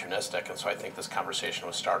be opportunistic, and so I think this conversation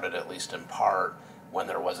was started at least in part when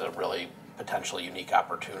there was a really potentially unique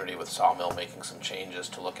opportunity with Sawmill making some changes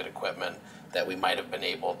to look at equipment that we might have been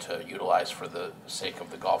able to utilize for the sake of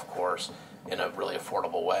the golf course in a really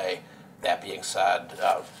affordable way. That being said,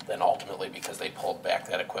 then ultimately because they pulled back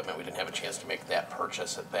that equipment, we didn't have a chance to make that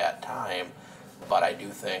purchase at that time. But I do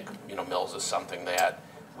think, Mills is something that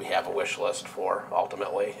we have a wish list for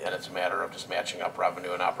ultimately, and it's a matter of just matching up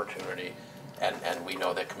revenue and opportunity. And we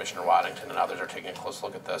know that Commissioner Waddington and others are taking a close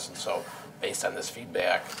look at this. And so based on this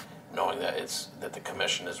feedback, knowing that that the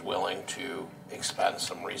commission is willing to expend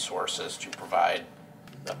some resources to provide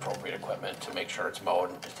appropriate equipment to make sure it's mowed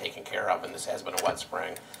and taken care of, and this has been a wet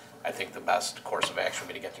spring, I think the best course of action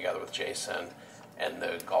would be to get together with Jason and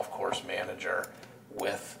the golf course manager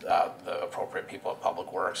with the appropriate people at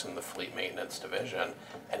Public Works and the Fleet Maintenance Division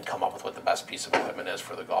and come up with what the best piece of equipment is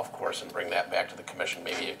for the golf course and bring that back to the commission,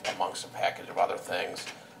 maybe amongst a package of other things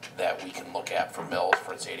that we can look at for Mills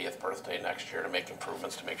for its 80th birthday next year to make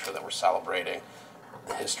improvements to make sure that we're celebrating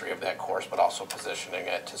the history of that course, but also positioning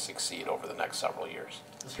it to succeed over the next several years.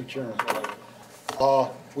 Mr. Chairman,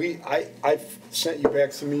 I've sent you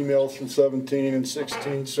back some emails from 17 and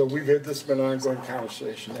 16, so this has been an ongoing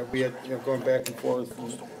conversation that we had, going back and forth.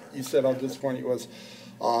 And you said how disappointing it was.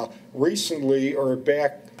 Recently, or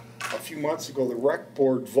back a few months ago, the rec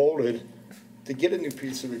board voted to get a new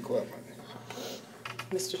piece of equipment.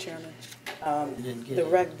 Mr. Chairman, the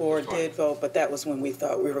rec board did vote, but that was when we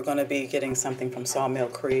thought we were going to be getting something from Sawmill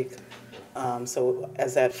Creek. So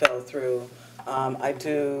as that fell through, I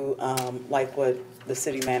do like what the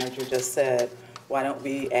city manager just said. Why don't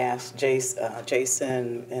we ask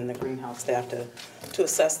Jason and the greenhouse staff to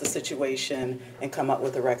assess the situation and come up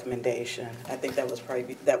with a recommendation? I think that will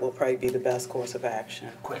probably be the best course of action.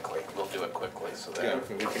 Quickly, we'll do it quickly. So that if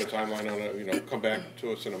we put a timeline on it, come back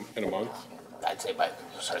to us in a month. I'd say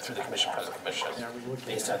through the commission,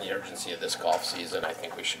 based on the urgency of this golf season, I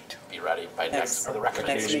think we should be ready by the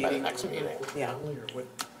recommendation by the next meeting. Yeah.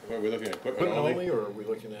 Are we looking at equipment Equipment only? only, or are we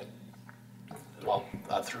looking at? Well,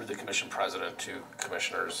 through the commission president to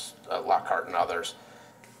Commissioners Lockhart and others,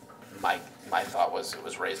 my thought was it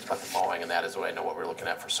was raised about the mowing, and that is what I know what we're looking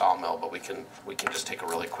at for Sawmill, but we can just take a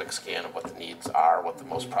really quick scan of what the needs are, what the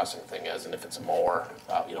most pressing thing is, and if it's a mower,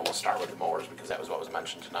 we'll start with the mowers because that was what was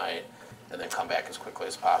mentioned tonight, and then come back as quickly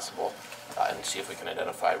as possible and see if we can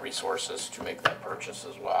identify resources to make that purchase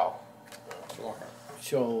as well.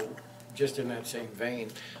 So, just in that same vein,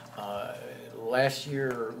 last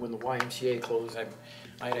year when the YMCA closed,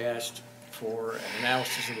 I'd asked for an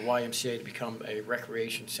analysis of the YMCA to become a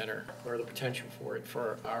recreation center, or the potential for it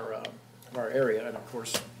for our area, and of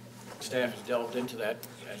course, staff has delved into that,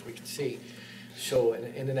 as we can see. So,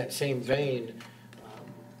 and in that same vein,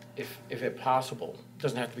 if it possible,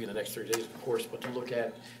 doesn't have to be in the next 30 days, of course, but to look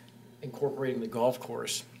at incorporating the golf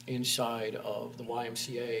course inside of the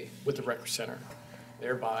YMCA with the rec center,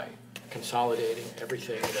 thereby consolidating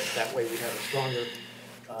everything. That way we have a stronger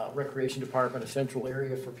recreation department, a central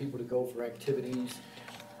area for people to go for activities,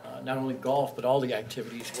 not only golf, but all the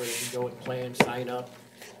activities where they can go and plan, sign up,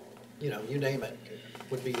 you name it,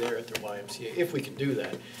 would be there at the YMCA, if we can do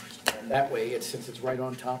that. And that way, since it's right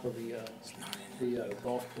on top of the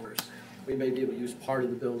golf course, we may be able to use part of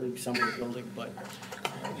the building, some of the building, but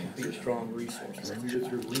be a strong resource, either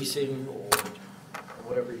through leasing or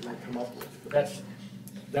whatever you might come up with. But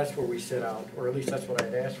that's where we set out, or at least that's what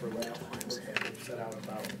I'd asked for last time. We set out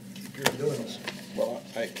about doing this. Well,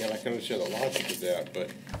 I can understand the logic of that,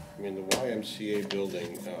 but I mean, the YMCA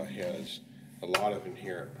building has a lot of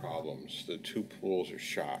inherent problems. The 2 pools are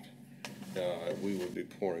shot. We would be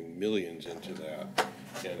pouring millions into that,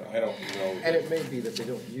 and I don't know. And it may be that they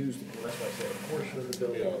don't use the pool. That's why I said a portion of the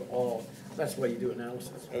building or all. That's why you do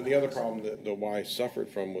analysis. And the other problem that the Y suffered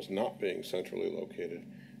from was not being centrally located.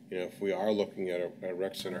 If we are looking at a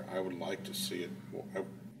rec center, I would like to see it.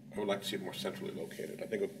 I would like to see it more centrally located. I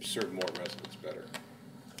think it would serve more residents better.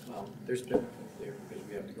 Well, there's benefits there because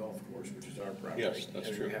we have the golf course, which is our property. Yes, that's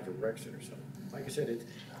true. And we have a rec center. So, like I said,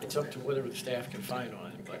 it's up to whatever the staff can find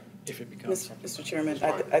on it. But if it becomes something, Mr. Chairman,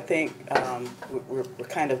 I think we're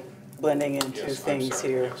kind of blending into things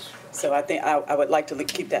here. Yes. So I think I would like to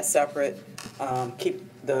keep that separate, keep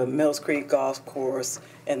the Mills Creek Golf Course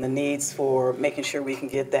and the needs for making sure we can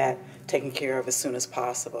get that taken care of as soon as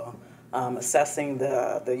possible. Assessing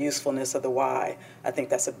the usefulness of the Y, I think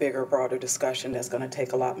that's a bigger, broader discussion that's going to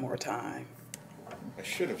take a lot more time. I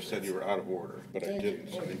should have said you were out of order, but I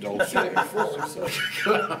didn't. So indulge said me. it before, so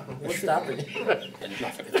what's stopping you?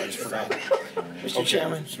 Nothing. I just forgot. Mr.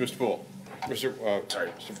 Chairman. Mr. Poole. Sorry,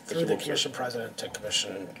 through the commission president to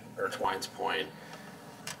Commissioner Twine's point,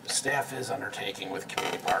 staff is undertaking with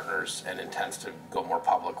community partners and intends to go more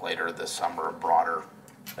public later this summer, a broader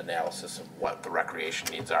analysis of what the recreation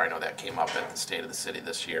needs are. I know that came up at the State of the City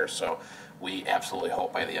this year, so we absolutely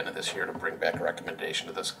hope by the end of this year to bring back a recommendation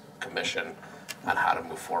to this commission on how to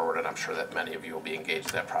move forward, and I'm sure that many of you will be engaged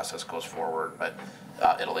as that process goes forward, but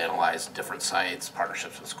it'll analyze different sites,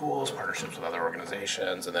 partnerships with schools, partnerships with other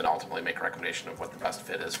organizations, and then ultimately make a recommendation of what the best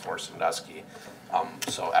fit is for Sandusky.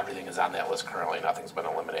 So everything is on that list currently. Nothing's been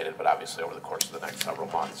eliminated, but obviously over the course of the next several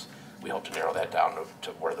months, we hope to narrow that down to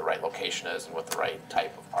where the right location is and what the right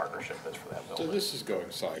type of partnership is for that building. So this is going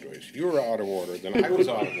sideways. You were out of order, then I was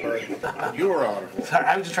out of order. You were out of order. Sorry,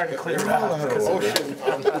 I was just trying to clear it up.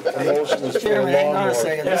 Motion is for a Chairman, hang on a lawnmower.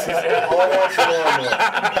 second. This is, All wants a lawnmower.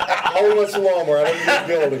 All wants a lawnmower. I don't need a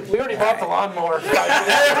building. We already bought the lawnmower.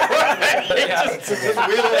 Just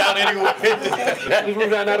wheel it out anyway. We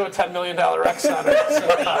moved on now to a $10 million rec center.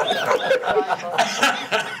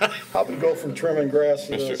 Probably go from trimming grass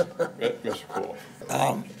to this. Mr. Poole.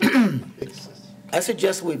 I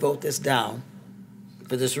suggest we vote this down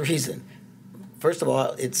for this reason. First of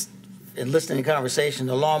all, it's, in listening to conversation,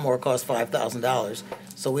 the lawnmower costs $5,000,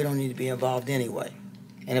 so we don't need to be involved anyway.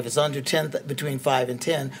 And if it's under 10, between 5 and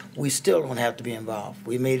 10, we still don't have to be involved.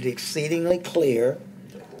 We made it exceedingly clear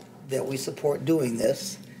that we support doing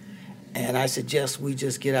this, and I suggest we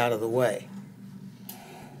just get out of the way.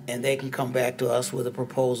 And they can come back to us with a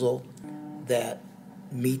proposal that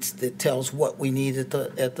tells what we need at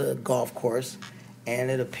the golf course.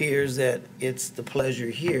 And it appears that it's the pleasure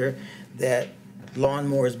here that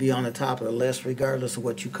lawnmowers be on the top of the list regardless of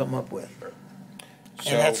what you come up with.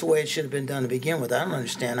 And that's the way it should have been done to begin with. I don't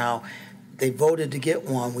understand how they voted to get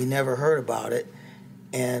one, we never heard about it,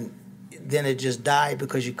 and then it just died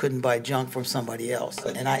because you couldn't buy junk from somebody else.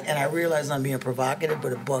 And I realize I'm being provocative,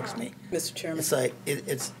 but it bugs me. Mr. Chairman. It's like,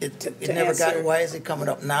 it never got, why is it coming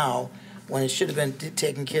up now when it should have been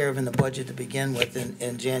taken care of in the budget to begin with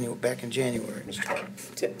back in January?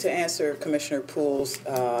 To answer Commissioner Poole's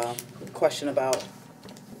question about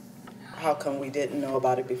how come we didn't know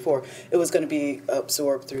about it before? It was going to be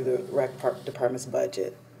absorbed through the rec department's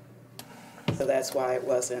budget. So that's why it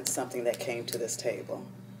wasn't something that came to this table.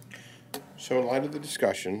 So in light of the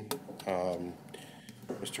discussion,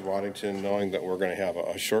 Mr. Waddington, knowing that we're going to have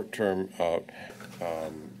a short-term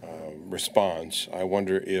response, I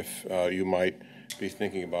wonder if you might be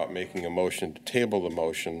thinking about making a motion to table the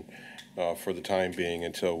motion for the time being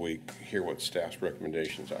until we hear what staff's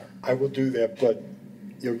recommendations are. I will do that, but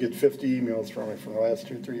you'll get 50 emails from me from the last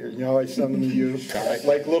 2 or 3 years. You know, I send them to you,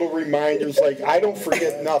 like little reminders, like, I don't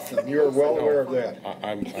forget nothing. You're well aware of that.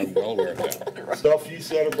 I'm well aware of that. Stuff you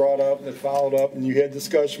said or brought up and that followed up, and you had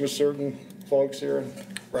discussion with certain folks here.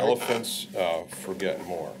 Elephants forget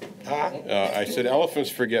more. Huh? I said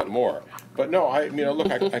elephants forget more. But no,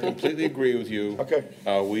 look, I completely agree with you. Okay.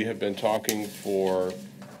 We have been talking for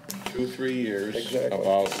 2 or 3 years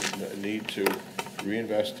about the need to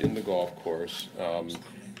reinvest in the golf course.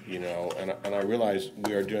 And I realize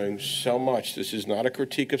we are doing so much. This is not a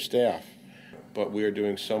critique of staff, but we are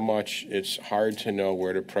doing so much, it's hard to know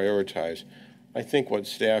where to prioritize. I think what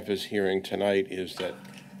staff is hearing tonight is that,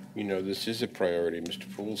 this is a priority.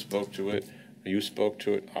 Mr. Poole spoke to it, you spoke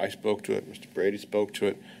to it, I spoke to it, Mr. Brady spoke to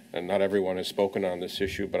it, and not everyone has spoken on this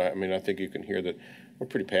issue, but I think you can hear that we're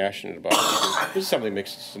pretty passionate about it. This is something that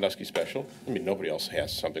makes Sandusky special. Nobody else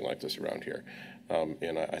has something like this around here.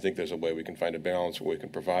 And I think there's a way we can find a balance where we can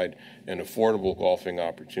provide an affordable golfing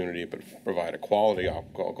opportunity, but provide a quality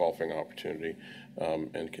golfing opportunity,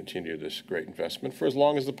 and continue this great investment for as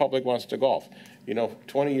long as the public wants to golf.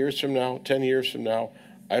 20 years from now, 10 years from now,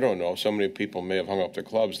 I don't know. So many people may have hung up their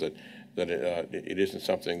clubs that it isn't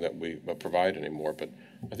something that we provide anymore. But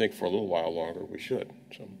I think for a little while longer we should.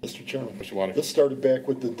 So, Mr. Chairman, Mr. Waddington. This started back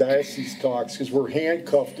with the diocese talks because we're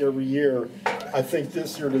handcuffed every year. I think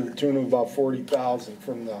this year to the tune of about 40,000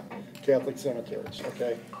 from the Catholic cemeteries.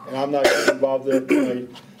 Okay, and I'm not getting involved there tonight,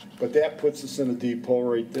 but that puts us in a deep hole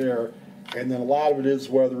right there. And then a lot of it is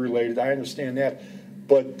weather related. I understand that,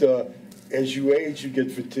 but as you age, you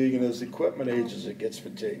get fatigued, and as equipment ages, it gets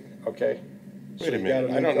fatigued. Okay. Wait a minute.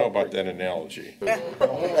 I don't know about that analogy.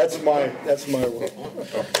 That's my word.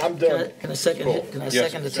 I'm done. Can I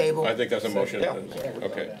second the table? I think that's a motion. Yeah.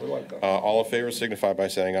 Okay. All in favor signify by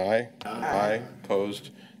saying aye. Aye. Opposed?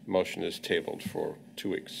 Motion is tabled for 2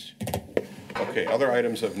 weeks. Okay. Other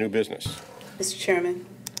items of new business. Mr. Chairman,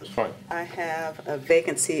 It's fine. I have a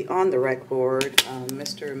vacancy on the rec board.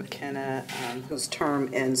 Mr. McKenna, whose term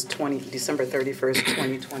ends December 31st,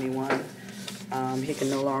 2021. He can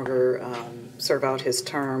no longer serve out his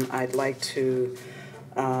term. I'd like to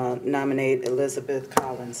nominate Elizabeth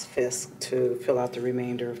Collins Fisk to fill out the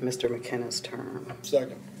remainder of Mr. McKenna's term.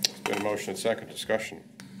 Second. There's been a motion and second. Discussion.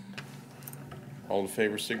 All in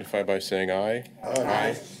favor signify by saying aye.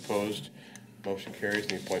 Aye. Opposed? Motion carries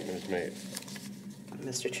and the appointment is made.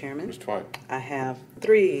 Mr. Chairman, Ms. Twine. I have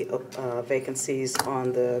 3 vacancies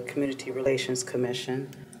on the Community Relations Commission.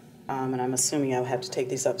 And I'm assuming I'll have to take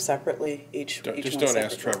these up separately, each one Just don't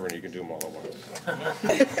separately. ask Trevor and you can do them all at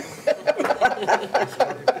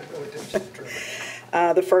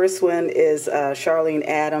once. The first one is Charlene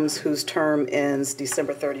Adams, whose term ends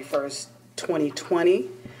December 31st, 2020.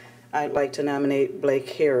 I'd like to nominate Blake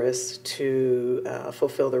Harris to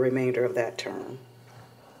fulfill the remainder of that term.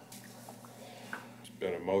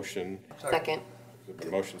 There's been a motion. Second. There's been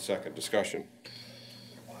a motion second. Discussion.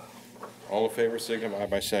 All in favor signify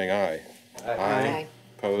by saying aye. Aye.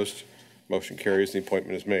 Opposed? Motion carries. The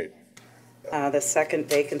appointment is made. The second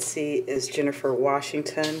vacancy is Jennifer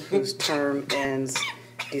Washington, whose term ends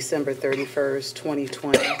December 31st,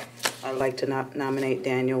 2020. I'd like to nominate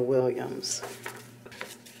Daniel Williams.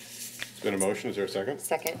 There's been a motion. Is there a second?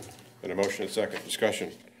 Second. Been a motion and second.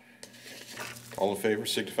 Discussion. All in favor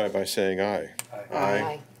signify by saying aye.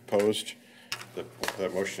 Aye. Opposed?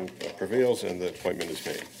 That motion prevails and the appointment is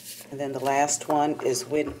made. And then the last one is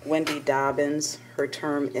Wendy Dobbins. Her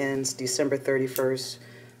term ends December 31st,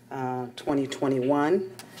 2021.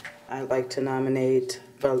 I'd like to nominate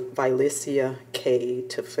Valicia Kay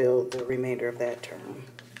to fill the remainder of that term.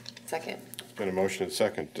 Second. Been a motion and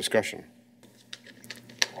second. Discussion.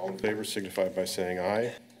 All in favor signify by saying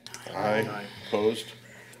aye. Aye. Opposed?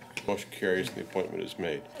 Motion carries and the appointment is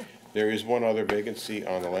made. There is one other vacancy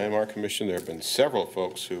on the Landmark Commission. There have been several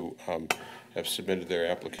folks who have submitted their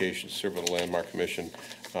applications to serve on the Landmark Commission.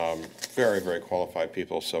 Very, very qualified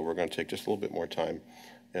people, so we're going to take just a little bit more time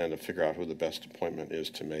and to figure out who the best appointment is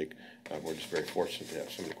to make. We're just very fortunate to have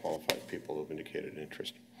so many qualified people who have indicated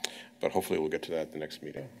interest. But hopefully we'll get to that at the next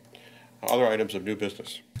meeting. Other items of new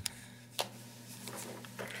business?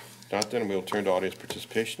 Not then, we'll turn to audience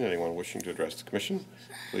participation. Anyone wishing to address the commission,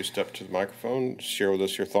 please step to the microphone, share with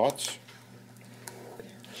us your thoughts.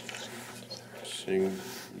 Seeing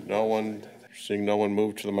no one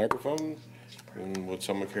move to the microphone, and would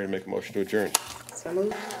someone care to make a motion to adjourn? So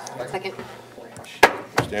moved. Second.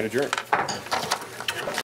 Stand adjourned.